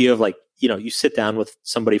whole idea of like, you sit down with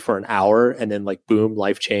somebody for an hour and then like, boom,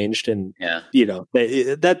 life changed. And,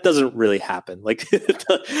 that doesn't really happen. Like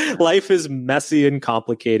life is messy and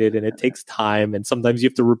complicated and it takes time. And sometimes you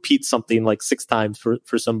have to repeat something like 6 times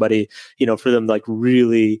for somebody, for them to like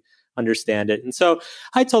really understand it. And so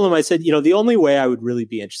I told him, I said, the only way I would really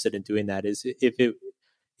be interested in doing that is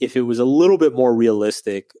if it was a little bit more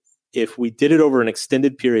realistic, if we did it over an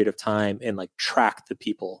extended period of time and like track the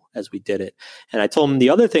people as we did it. And I told him the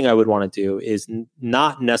other thing I would want to do is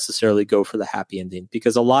not necessarily go for the happy ending,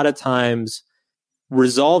 because a lot of times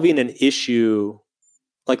resolving an issue,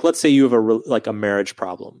 like let's say you have a marriage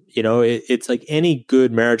problem, it's like any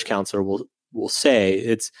good marriage counselor will say,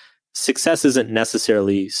 it's success isn't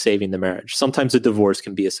necessarily saving the marriage. Sometimes a divorce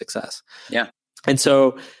can be a success. Yeah. And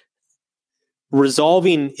so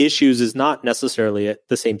resolving issues is not necessarily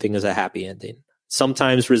the same thing as a happy ending.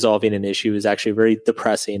 Sometimes resolving an issue is actually a very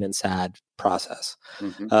depressing and sad process.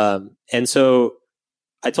 And so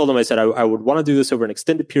I told him, I said, I would want to do this over an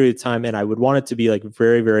extended period of time, and I would want it to be like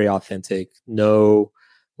very, very authentic. No,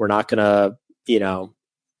 we're not going to,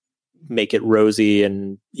 make it rosy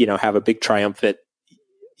and, have a big triumphant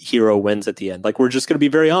hero wins at the end. Like, we're just going to be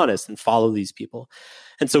very honest and follow these people.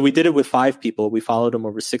 And so we did it with 5 people. We followed them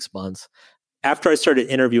over 6 months. After I started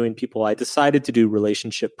interviewing people, I decided to do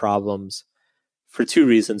relationship problems for 2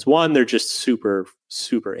 reasons. One, they're just super,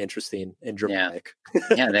 super interesting and dramatic.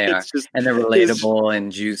 Yeah, they are. And they're relatable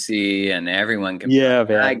and juicy, and everyone can. Yeah,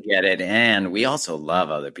 man. I get it. And we also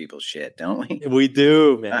love other people's shit, don't we? We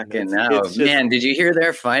do, man. Fucking no. Man, did you hear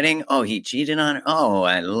they're fighting? Oh, he cheated on her. Oh,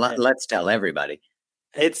 let's tell everybody.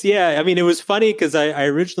 It was funny because I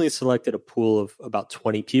originally selected a pool of about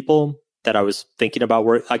 20 people that I was thinking about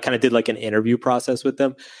where I kind of did like an interview process with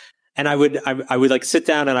them. And I would like sit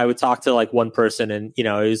down and I would talk to like one person, and it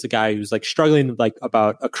was a guy who's like struggling like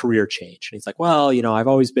about a career change. And he's like, well, I've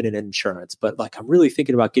always been in insurance, but like I'm really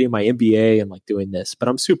thinking about getting my MBA and like doing this, but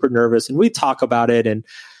I'm super nervous. And we talk about it, and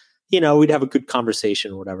we'd have a good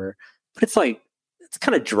conversation or whatever. But it's like it's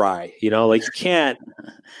kind of dry, like you can't.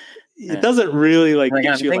 It doesn't really like.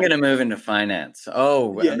 I'm thinking of moving to finance.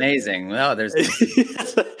 Oh, yeah. Amazing! Oh, there's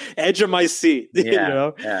edge of my seat.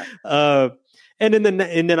 Yeah. And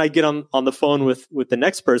then I get on the phone with the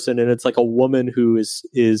next person, and it's like a woman who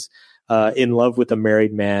is in love with a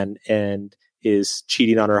married man and is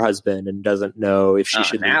cheating on her husband and doesn't know if she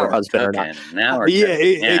should leave her husband or not. Now we're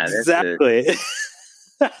exactly.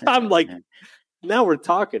 I'm like, now we're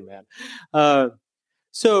talking, man.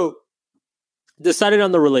 So decided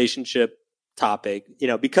on the relationship topic,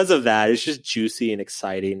 because of that, it's just juicy and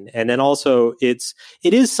exciting. And then also it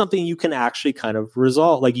is something you can actually kind of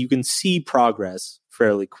resolve. Like you can see progress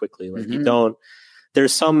fairly quickly. Like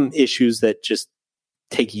there's some issues that just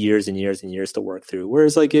take years and years and years to work through.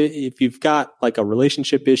 Whereas like if you've got like a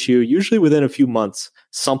relationship issue, usually within a few months,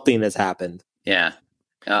 something has happened. Yeah.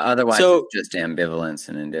 Otherwise it's just ambivalence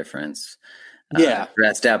and indifference.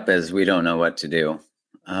 Dressed up as we don't know what to do.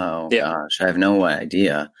 Oh gosh, I have no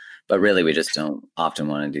idea. But really, we just don't often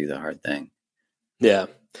want to do the hard thing. Yeah.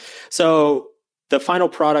 So the final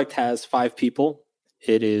product has 5 people.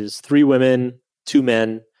 It is 3 women, 2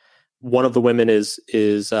 men. One of the women is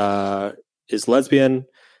lesbian,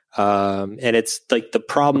 and it's like the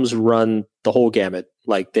problems run the whole gamut.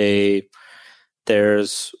 Like there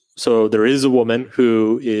is a woman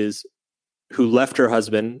who left her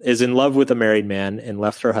husband, is in love with a married man, and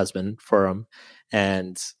left her husband for him,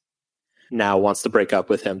 and now wants to break up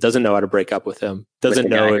with him, doesn't know how to break up with him, doesn't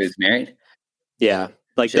know if he's married. Yeah.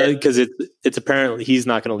 Like, because it's apparently he's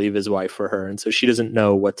not going to leave his wife for her. And so she doesn't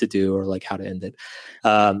know what to do or like how to end it.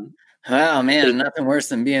 Oh man, nothing worse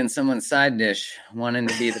than being someone's side dish, wanting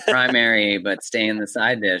to be the primary, but stay in the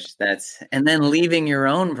side dish. And then leaving your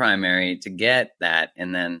own primary to get that.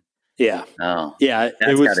 And then, that's got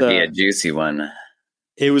to be a juicy one.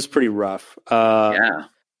 It was pretty rough.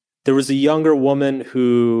 There was a younger woman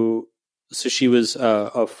so she was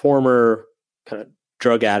a former kind of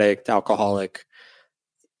drug addict, alcoholic,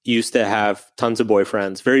 used to have tons of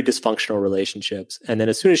boyfriends, very dysfunctional relationships. And then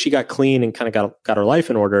as soon as she got clean and kind of got her life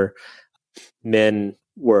in order, men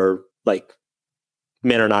are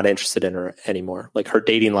not interested in her anymore. Like her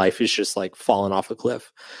dating life is just like falling off a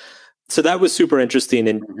cliff. So that was super interesting.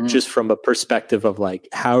 And just from a perspective of like,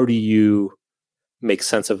 how do you make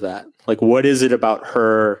sense of that? Like, what is it about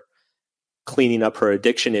her cleaning up her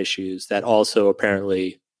addiction issues that also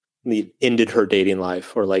apparently ended her dating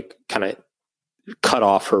life or like kind of cut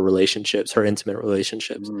off her relationships, her intimate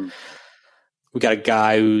relationships? We got a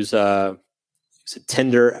guy who's a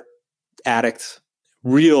Tinder addict,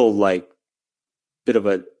 real like bit of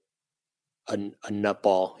a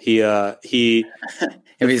nutball. He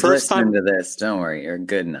if he's listening to this, don't worry, you're a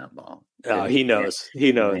good nutball. Oh, he knows.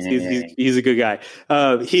 He knows. He's a good guy.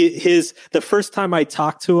 The first time I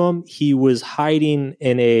talked to him, he was hiding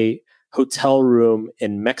in a hotel room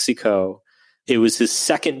in Mexico. It was his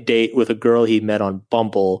second date with a girl he met on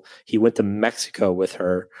Bumble. He went to Mexico with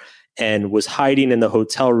her and was hiding in the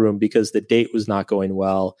hotel room because the date was not going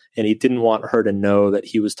well, and he didn't want her to know that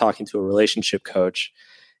he was talking to a relationship coach.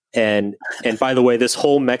 And by the way, this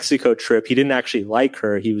whole Mexico trip, he didn't actually like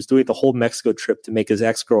her. He was doing the whole Mexico trip to make his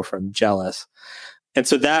ex-girlfriend jealous. And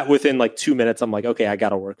so that within like 2 minutes, I'm like, okay, I got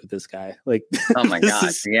to work with this guy. Like, oh my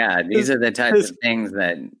gosh. These are the types of things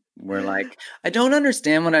that we're like, I don't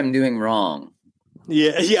understand what I'm doing wrong.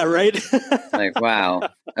 Yeah, right. Like, wow.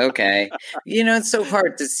 Okay. It's so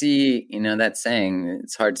hard to see, that saying,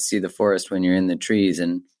 it's hard to see the forest when you're in the trees.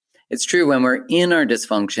 And it's true when we're in our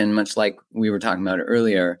dysfunction, much like we were talking about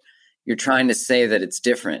earlier, you're trying to say that it's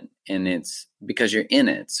different and it's because you're in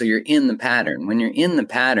it. So you're in the pattern. When you're in the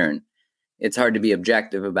pattern, it's hard to be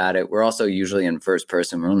objective about it. We're also usually in first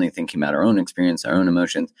person. We're only thinking about our own experience, our own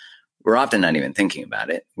emotions. We're often not even thinking about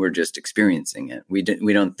it. We're just experiencing it. We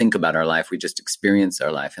don't think about our life. We just experience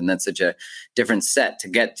our life. And that's such a different set to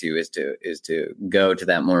get to, is to go to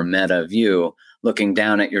that more meta view, looking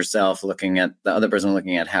down at yourself, looking at the other person,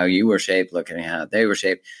 looking at how you were shaped, looking at how they were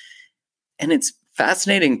shaped. And it's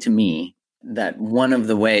fascinating to me that one of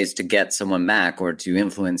the ways to get someone back or to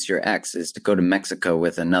influence your ex is to go to Mexico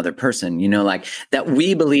with another person, like that.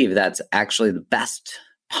 We believe that's actually the best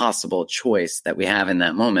possible choice that we have in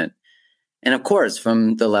that moment. And of course,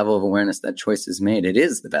 from the level of awareness that choice is made, it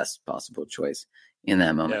is the best possible choice in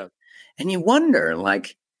that moment. Yeah. And you wonder,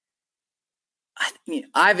 like,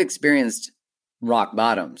 I've experienced rock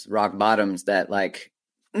bottoms that, like,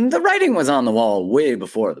 the writing was on the wall way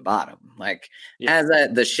before the bottom. Like, as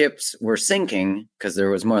the ships were sinking, because there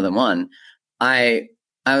was more than one, I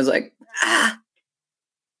was like,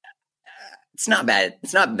 it's not bad.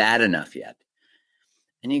 It's not bad enough yet.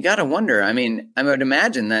 And you got to wonder, I mean, I would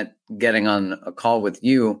imagine that getting on a call with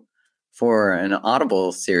you for an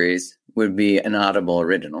Audible series would be an Audible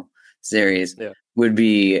original series would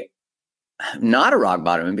be not a rock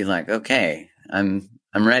bottom and be like, okay, I'm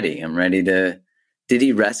ready. I'm ready to. Did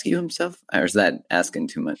he rescue himself, or is that asking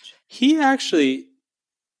too much? He actually,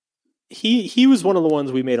 he was one of the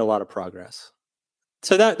ones we made a lot of progress.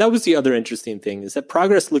 So that was the other interesting thing, is that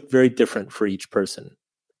progress looked very different for each person.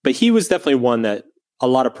 But he was definitely one that a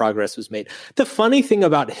lot of progress was made. The funny thing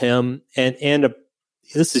about him, and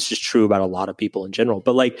this is just true about a lot of people in general,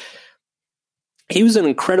 but like, he was an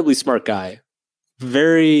incredibly smart guy,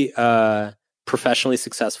 very professionally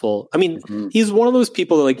successful. I mean, he's one of those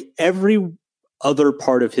people that, like, every other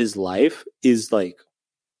part of his life is like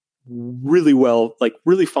really well, like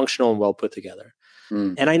really functional and well put together.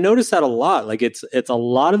 And I noticed that a lot. Like, it's a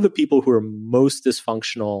lot of the people who are most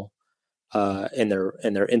dysfunctional in their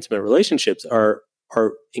intimate relationships are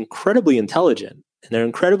incredibly intelligent, and they're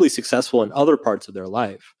incredibly successful in other parts of their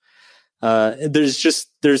life.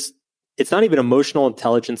 It's not even emotional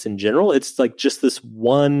intelligence in general. It's like just this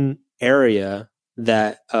one area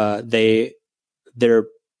that their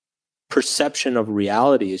perception of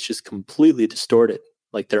reality is just completely distorted.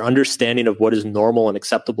 Like, their understanding of what is normal and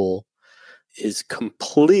acceptable is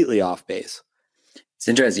completely off base. It's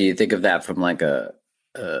interesting. You think of that from like a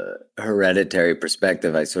hereditary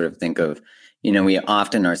perspective. I sort of think of, we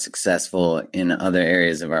often are successful in other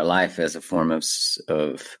areas of our life as a form of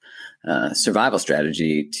survival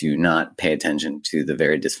strategy to not pay attention to the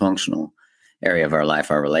very dysfunctional area of our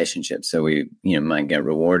life, our relationships. So we, might get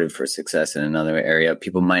rewarded for success in another area.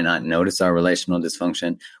 People might not notice our relational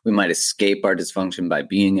dysfunction. We might escape our dysfunction by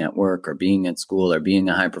being at work or being at school or being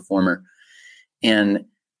a high performer. And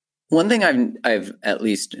one thing I've at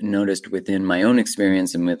least noticed within my own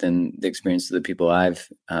experience and within the experience of the people I've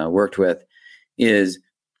worked with is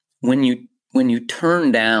when you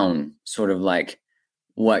turn down sort of like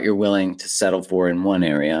what you're willing to settle for in one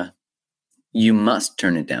area, you must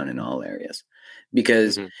turn it down in all areas,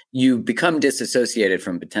 because you become disassociated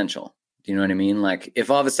from potential. Do you know what I mean? Like, if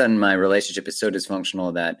all of a sudden my relationship is so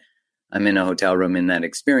dysfunctional that I'm in a hotel room in that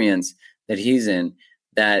experience that he's in,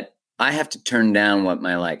 that I have to turn down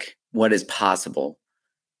what is possible,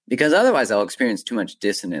 because otherwise I'll experience too much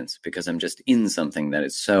dissonance because I'm just in something that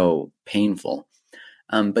is so painful.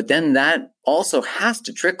 But then that also has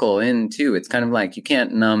to trickle into, it's kind of like you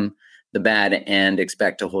can't numb the bad and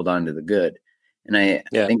expect to hold on to the good. And I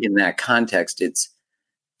think in that context, it's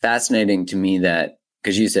fascinating to me that,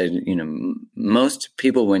 because you said, most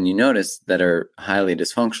people, when you notice, that are highly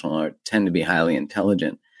dysfunctional tend to be highly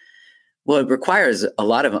intelligent. Well, it requires a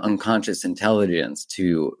lot of unconscious intelligence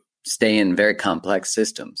to stay in very complex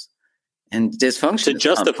systems, and dysfunction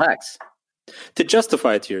is complex. To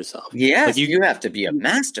justify it to yourself. Yes, like you have to be a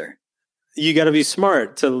master. You got to be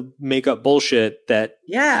smart to make up bullshit that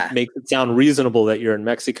makes it sound reasonable that you're in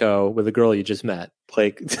Mexico with a girl you just met.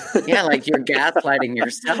 Like, like you're gaslighting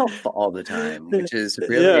yourself all the time, which is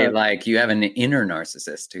really like you have an inner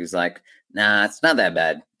narcissist who's like, nah, it's not that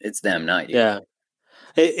bad. It's them, not you. Yeah.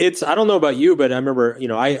 I don't know about you, but I remember,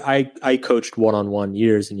 I coached one-on-one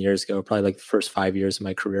years and years ago, probably like the first 5 years of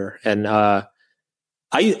my career. And I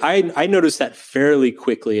noticed that fairly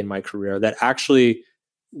quickly in my career, that actually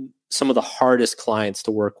some of the hardest clients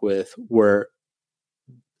to work with were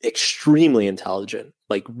extremely intelligent,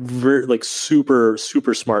 like like super,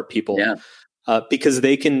 super smart people. Yeah. Because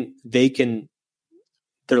they're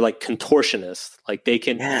like contortionists. Like they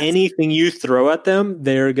can, Yes. anything you throw at them,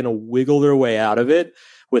 they're going to wiggle their way out of it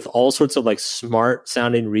with all sorts of like smart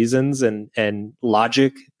sounding reasons and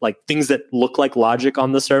logic, like things that look like logic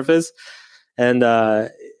on the surface. And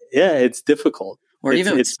it's difficult. Or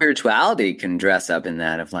even spirituality can dress up in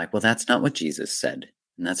that of like, well, that's not what Jesus said.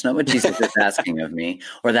 And that's not what Jesus is asking of me.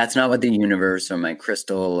 Or that's not what the universe or my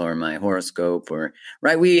crystal or my horoscope or,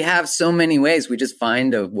 right? We have so many ways. We just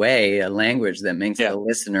find a way, a language that makes the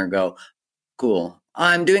listener go, cool.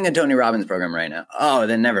 I'm doing a Tony Robbins program right now. Oh,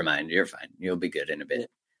 then never mind. You're fine. You'll be good in a bit.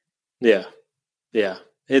 Yeah. Yeah.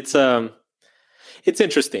 It's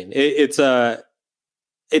interesting. It's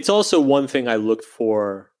also one thing I looked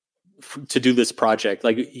for to do this project.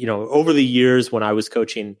 Like, over the years when I was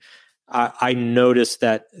coaching, I noticed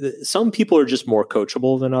that some people are just more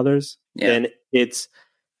coachable than others. Yeah. And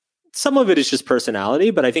some of it is just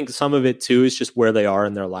personality, but I think some of it too is just where they are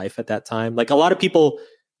in their life at that time. Like a lot of people,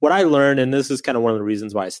 what I learned, and this is kind of one of the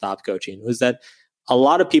reasons why I stopped coaching, was that a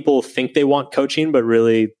lot of people think they want coaching, but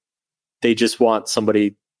really they just want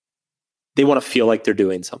somebody, they want to feel like they're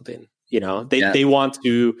doing something. They want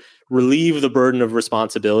to relieve the burden of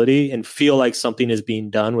responsibility and feel like something is being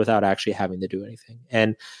done without actually having to do anything.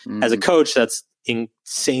 And as a coach, that's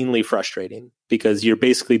insanely frustrating because you're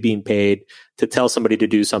basically being paid to tell somebody to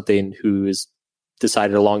do something who has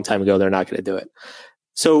decided a long time ago they're not going to do it.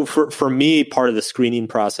 So for me, part of the screening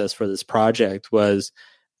process for this project was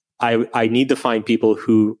I need to find people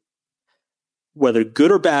who, whether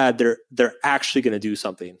good or bad, they're actually going to do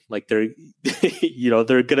something. Like they're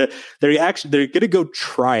gonna go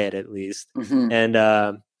try it at least,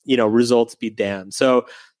 and results be damned. So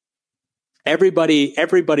everybody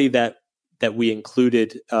that we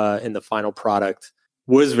included in the final product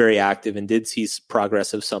was very active and did see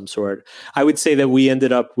progress of some sort. I would say that we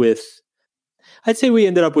ended up with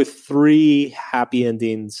 3 happy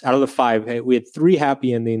endings out of the 5. We had 3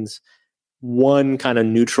 happy endings, 1 kind of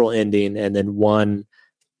neutral ending, and then 1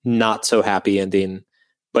 not so happy ending.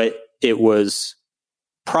 But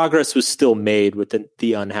progress was still made with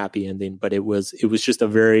the unhappy ending, but it was just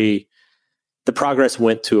the progress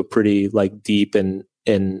went to a pretty like deep and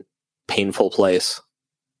painful place.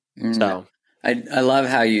 So I love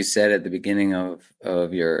how you said at the beginning of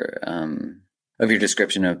your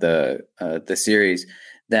description of the series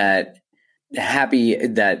that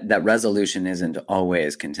that resolution isn't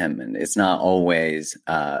always contentment. It's not always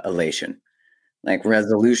elation. Like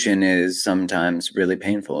resolution is sometimes really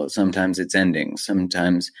painful. Sometimes it's ending.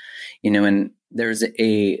 Sometimes, and there's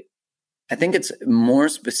I think it's more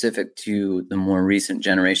specific to the more recent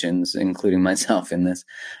generations, including myself in this,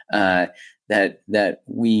 that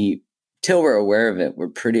we, till we're aware of it, we're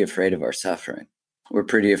pretty afraid of our suffering. We're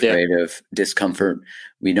pretty afraid of discomfort.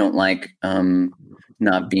 We don't like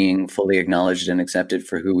not being fully acknowledged and accepted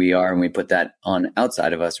for who we are. And we put that on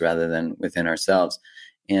outside of us rather than within ourselves.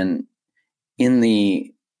 And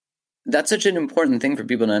that's such an important thing for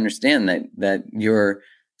people to understand, that your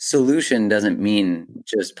solution doesn't mean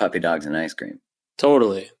just puppy dogs and ice cream.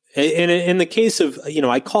 Totally. And in the case of,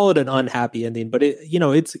 I call it an unhappy ending, but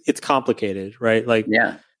it's complicated, right? Like,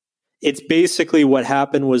 it's basically what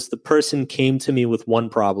happened was the person came to me with one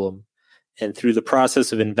problem. And through the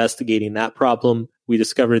process of investigating that problem, we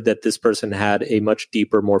discovered that this person had a much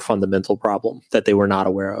deeper, more fundamental problem that they were not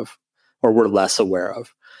aware of or were less aware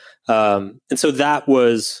of. And so that's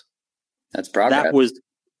progress.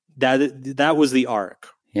 That was the arc.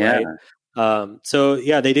 Yeah.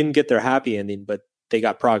 Right? They didn't get their happy ending, but they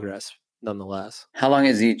got progress nonetheless. How long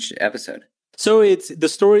is each episode? So the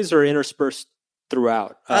stories are interspersed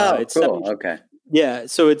throughout. It's cool. Okay. Yeah.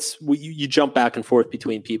 So you jump back and forth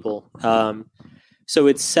between people. So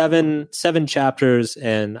it's seven chapters,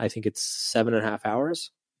 and I think it's 7.5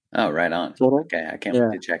 hours. Oh, right on. Total. Okay. I can't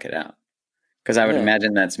wait to check it out. Because I would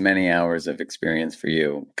imagine that's many hours of experience for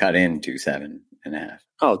you cut into 7.5.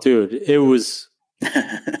 Oh, dude, it was,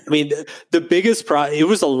 I mean, the biggest it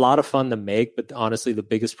was a lot of fun to make, but honestly, the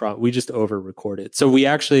biggest problem, we just over recorded. So we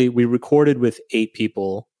recorded with 8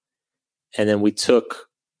 people, and then we took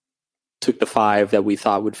the 5 that we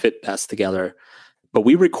thought would fit best together. But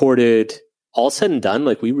we recorded, all said and done,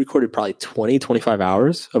 like we recorded probably 20-25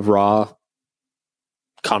 hours of raw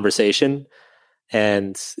conversation.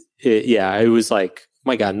 And it was like,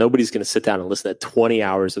 my God, nobody's going to sit down and listen to 20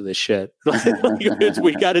 hours of this shit.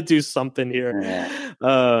 We got to do something here.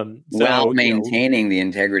 While maintaining the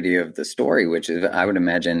integrity of the story, which is, I would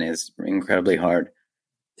imagine, is incredibly hard.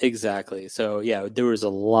 Exactly. So yeah, there was a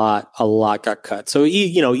lot got cut. So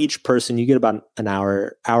each person, you get about an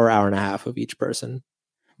hour and a half of each person.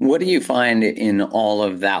 What do you find in all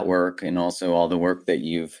of that work, and also all the work that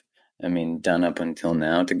you've, done up until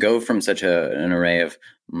now, to go from such an array of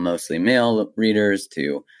mostly male readers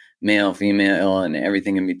to male, female, and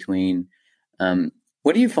everything in between?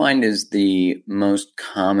 What do you find is the most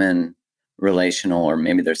common relational, or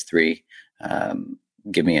maybe there's three,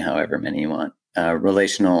 give me however many you want,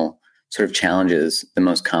 relational sort of challenges, the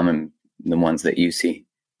most common, the ones that you see?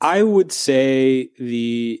 I would say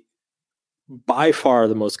by far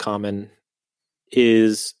the most common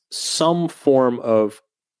is some form of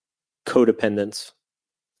codependence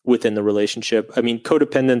within the relationship. I mean,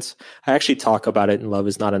 codependence, I actually talk about it in Love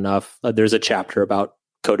Is Not Enough. There's a chapter about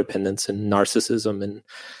codependence and narcissism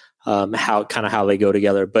and how they go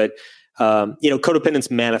together. But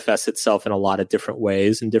codependence manifests itself in a lot of different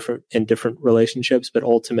ways in different relationships. But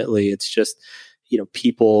ultimately, it's just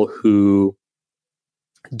people who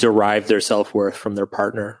derive their self-worth from their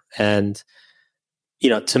partner. And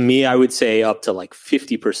to me, I would say up to like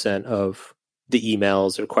 50% of the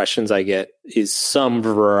emails or questions I get is some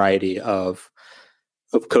variety of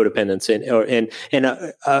codependence and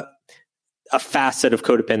a facet of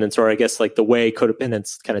codependence, or I guess like the way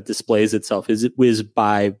codependence kind of displays itself is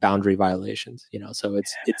by boundary violations. So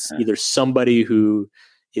it's either somebody who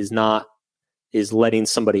is letting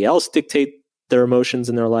somebody else dictate their emotions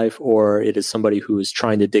in their life, or it is somebody who is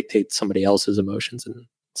trying to dictate somebody else's emotions in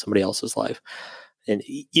somebody else's life. And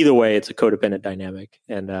either way, it's a codependent dynamic.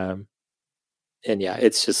 And yeah,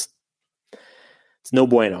 it's no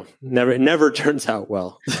bueno. It never turns out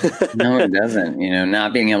well. No, it doesn't.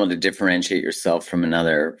 Not being able to differentiate yourself from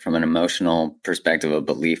another, from an emotional perspective, a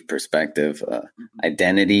belief perspective,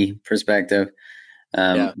 identity perspective.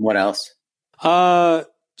 What else? So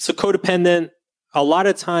codependent, a lot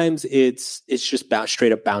of times it's just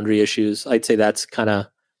straight up boundary issues. I'd say that's kind of,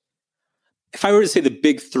 if I were to say the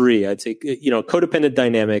big three, I'd say, codependent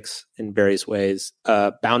dynamics in various ways,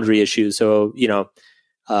 boundary issues. So,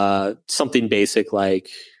 something basic like,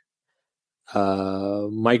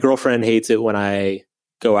 my girlfriend hates it when I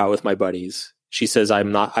go out with my buddies. She says I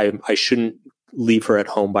shouldn't leave her at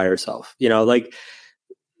home by herself. Like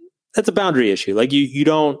that's a boundary issue. Like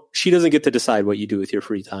she doesn't get to decide what you do with your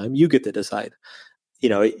free time. You get to decide.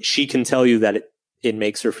 She can tell you that it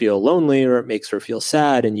makes her feel lonely or it makes her feel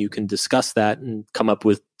sad, and you can discuss that and come up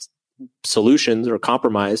with solutions or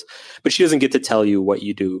compromise, but she doesn't get to tell you what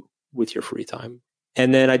you do with your free time.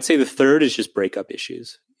 And then I'd say the third is just breakup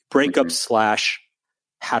issues. /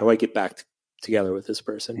 how do I get back together with this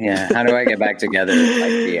person? Yeah. How do I get back together? It's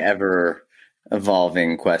like the ever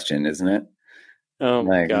evolving question, isn't it? Oh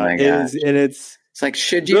my God. It's like,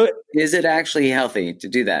 should you, is it actually healthy to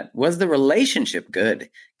do that? Was the relationship good?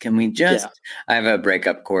 Can we just, I have a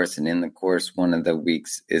breakup course, and in the course, one of the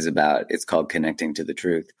weeks is it's called Connecting to the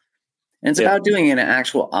Truth. And it's about doing an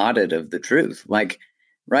actual audit of the truth. Like,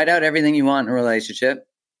 write out everything you want in a relationship.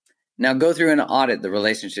 Now go through and audit the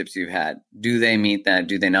relationships you've had. Do they meet that?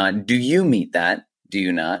 Do they not? Do you meet that? Do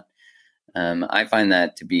you not? I find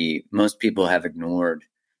that to be, most people have ignored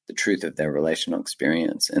the truth of their relational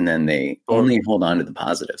experience, and then they only hold on to the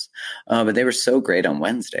positives. But they were so great on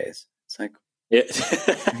Wednesdays. It's like, yeah,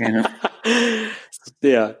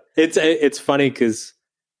 it's funny because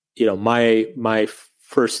my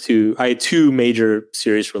first two, I had two major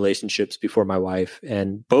serious relationships before my wife,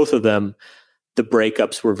 and both of them, the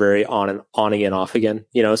breakups were very on again, off again.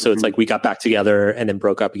 So it's like we got back together and then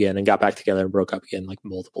broke up again, and got back together and broke up again, like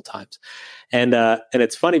multiple times. And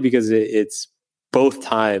it's funny because it's both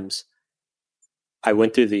times I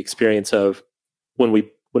went through the experience of when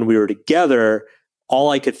we were together, all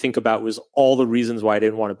I could think about was all the reasons why I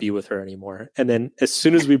didn't want to be with her anymore. And then as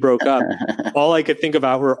soon as we broke up, all I could think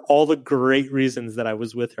about were all the great reasons that I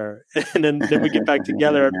was with her. And then we get back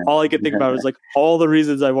together, and all I could think about was like all the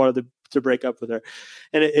reasons I wanted to break up with her.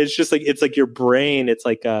 And it's just like, it's like your brain, it's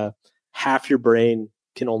like half your brain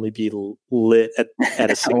can only be lit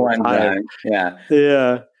at a single time. Yeah.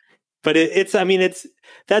 Yeah. But that's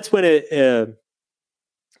when it,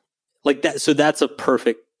 like that. So that's a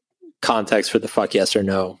perfect context for the fuck yes or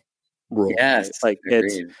no rule. Yes. Right? Like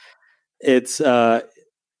it's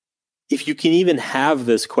if you can even have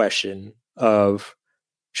this question of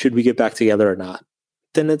should we get back together or not,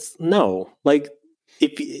 then it's no. Like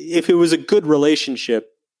if it was a good relationship,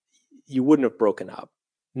 you wouldn't have broken up.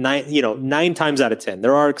 9 times out of 10.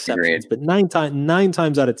 There are exceptions, but 9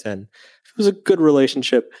 times out of 10, if it was a good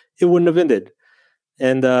relationship, it wouldn't have ended.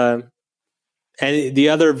 And the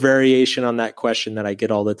other variation on that question that I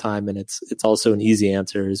get all the time, and it's also an easy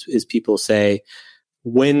answer, is people say,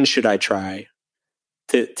 when should I try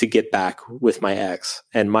to get back with my ex?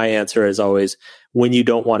 And my answer is always when you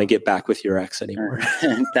don't want to get back with your ex anymore.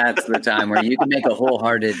 That's the time where you can make a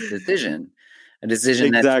wholehearted decision. A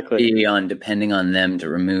decision that's beyond depending on them to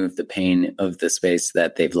remove the pain of the space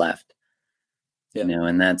that they've left. Yeah. You know,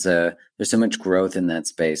 and there's so much growth in that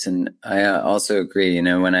space. And I also agree, you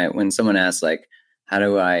know, when someone asks like, how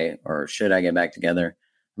do I, or should I get back together?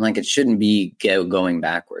 I'm like, it shouldn't be going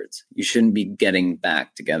backwards. You shouldn't be getting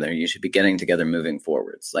back together. You should be getting together, moving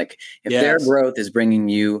forwards. Like if their growth is bringing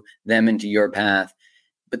them into your path.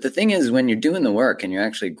 But the thing is, when you're doing the work and you're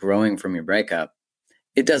actually growing from your breakup,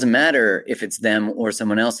 it doesn't matter if it's them or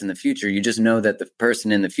someone else in the future. You just know that the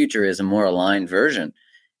person in the future is a more aligned version.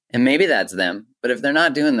 And maybe that's them. But if they're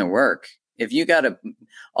not doing their work, if you got to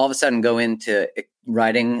all of a sudden go into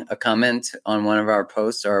writing a comment on one of our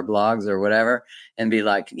posts or our blogs or whatever and be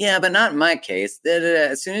like, yeah, but not in my case.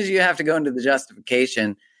 As soon as you have to go into the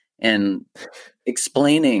justification and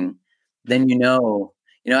explaining, then I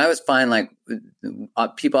always find like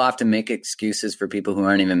people often make excuses for people who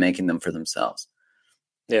aren't even making them for themselves.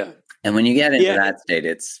 Yeah. And when you get into that state,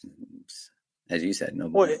 it's, as you said,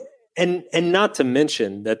 nobody. Well, and not to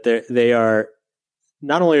mention that they are,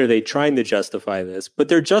 not only are they trying to justify this, but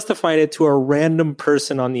they're justifying it to a random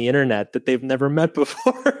person on the internet that they've never met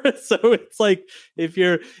before. So it's like, if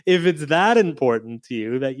it's that important to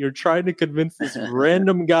you that you're trying to convince this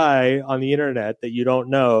random guy on the internet that you don't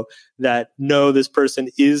know that no, this person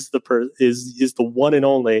is the one and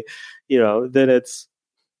only, then it's,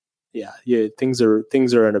 things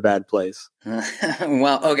are in a bad place.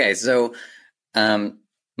 Well, okay. So,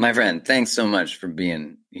 my friend, thanks so much for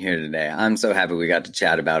being here today. I'm so happy we got to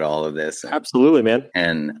chat about all of this. Absolutely, man.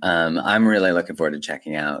 And I'm really looking forward to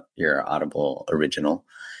checking out your Audible original.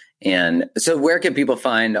 And so where can people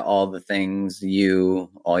find all the things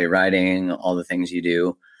all your writing, all the things you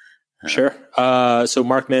do? Sure. So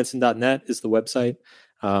markmanson.net is the website.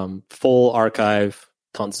 Full archive,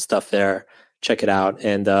 tons of stuff there. Check it out.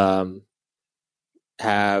 And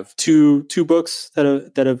have two books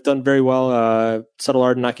that have done very well. Subtle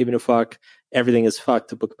Art of Not Giving a Fuck. Everything is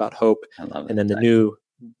Fucked, a book about hope. I love it. And then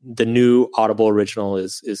the new Audible original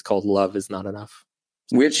is called Love Is Not Enough.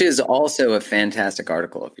 Which is also a fantastic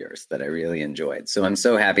article of yours that I really enjoyed. So I'm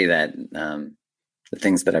so happy that the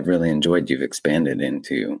things that I've really enjoyed, you've expanded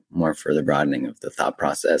into more further broadening of the thought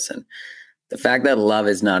process. And the fact that love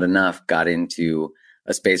is not enough got into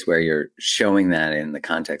a space where you're showing that in the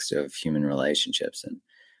context of human relationships. And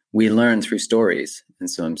we learn through stories. And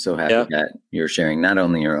so I'm so happy that you're sharing not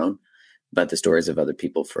only your own, but the stories of other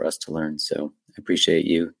people for us to learn. So I appreciate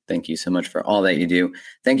you. Thank you so much for all that you do.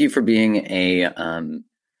 Thank you for being a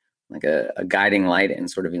guiding light and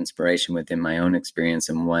sort of inspiration within my own experience.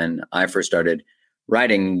 And when I first started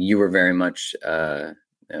writing, you were very much a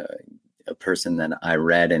person that I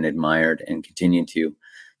read and admired and continue to.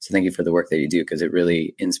 So thank you for the work that you do, because it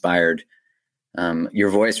really inspired, your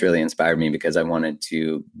voice really inspired me, because I wanted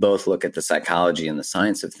to both look at the psychology and the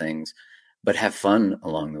science of things, but have fun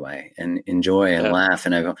along the way and enjoy and laugh.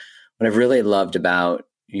 And what I've really loved about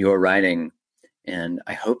your writing, and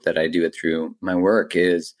I hope that I do it through my work,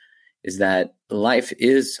 is that life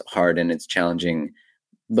is hard and it's challenging,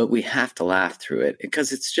 but we have to laugh through it,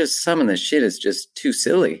 because it's just, some of the shit is just too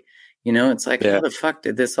silly. It's like, how the fuck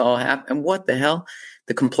did this all happen? And what the hell?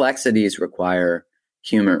 The complexities require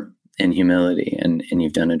humor and humility, and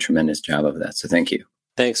you've done a tremendous job of that. So thank you.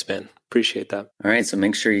 Thanks, man. Appreciate that. All right. So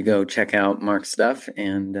make sure you go check out Mark's stuff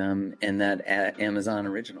and that Amazon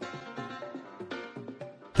original.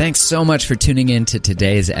 Thanks so much for tuning in to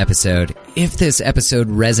today's episode. If this episode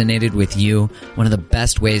resonated with you, one of the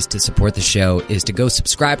best ways to support the show is to go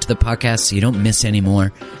subscribe to the podcast so you don't miss any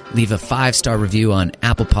more. Leave a 5-star review on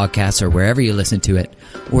Apple Podcasts or wherever you listen to it,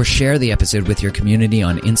 or share the episode with your community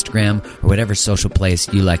on Instagram or whatever social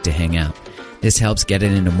place you like to hang out. This helps get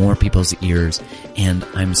it into more people's ears, and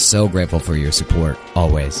I'm so grateful for your support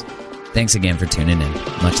always. Thanks again for tuning in.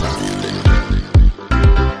 Much love.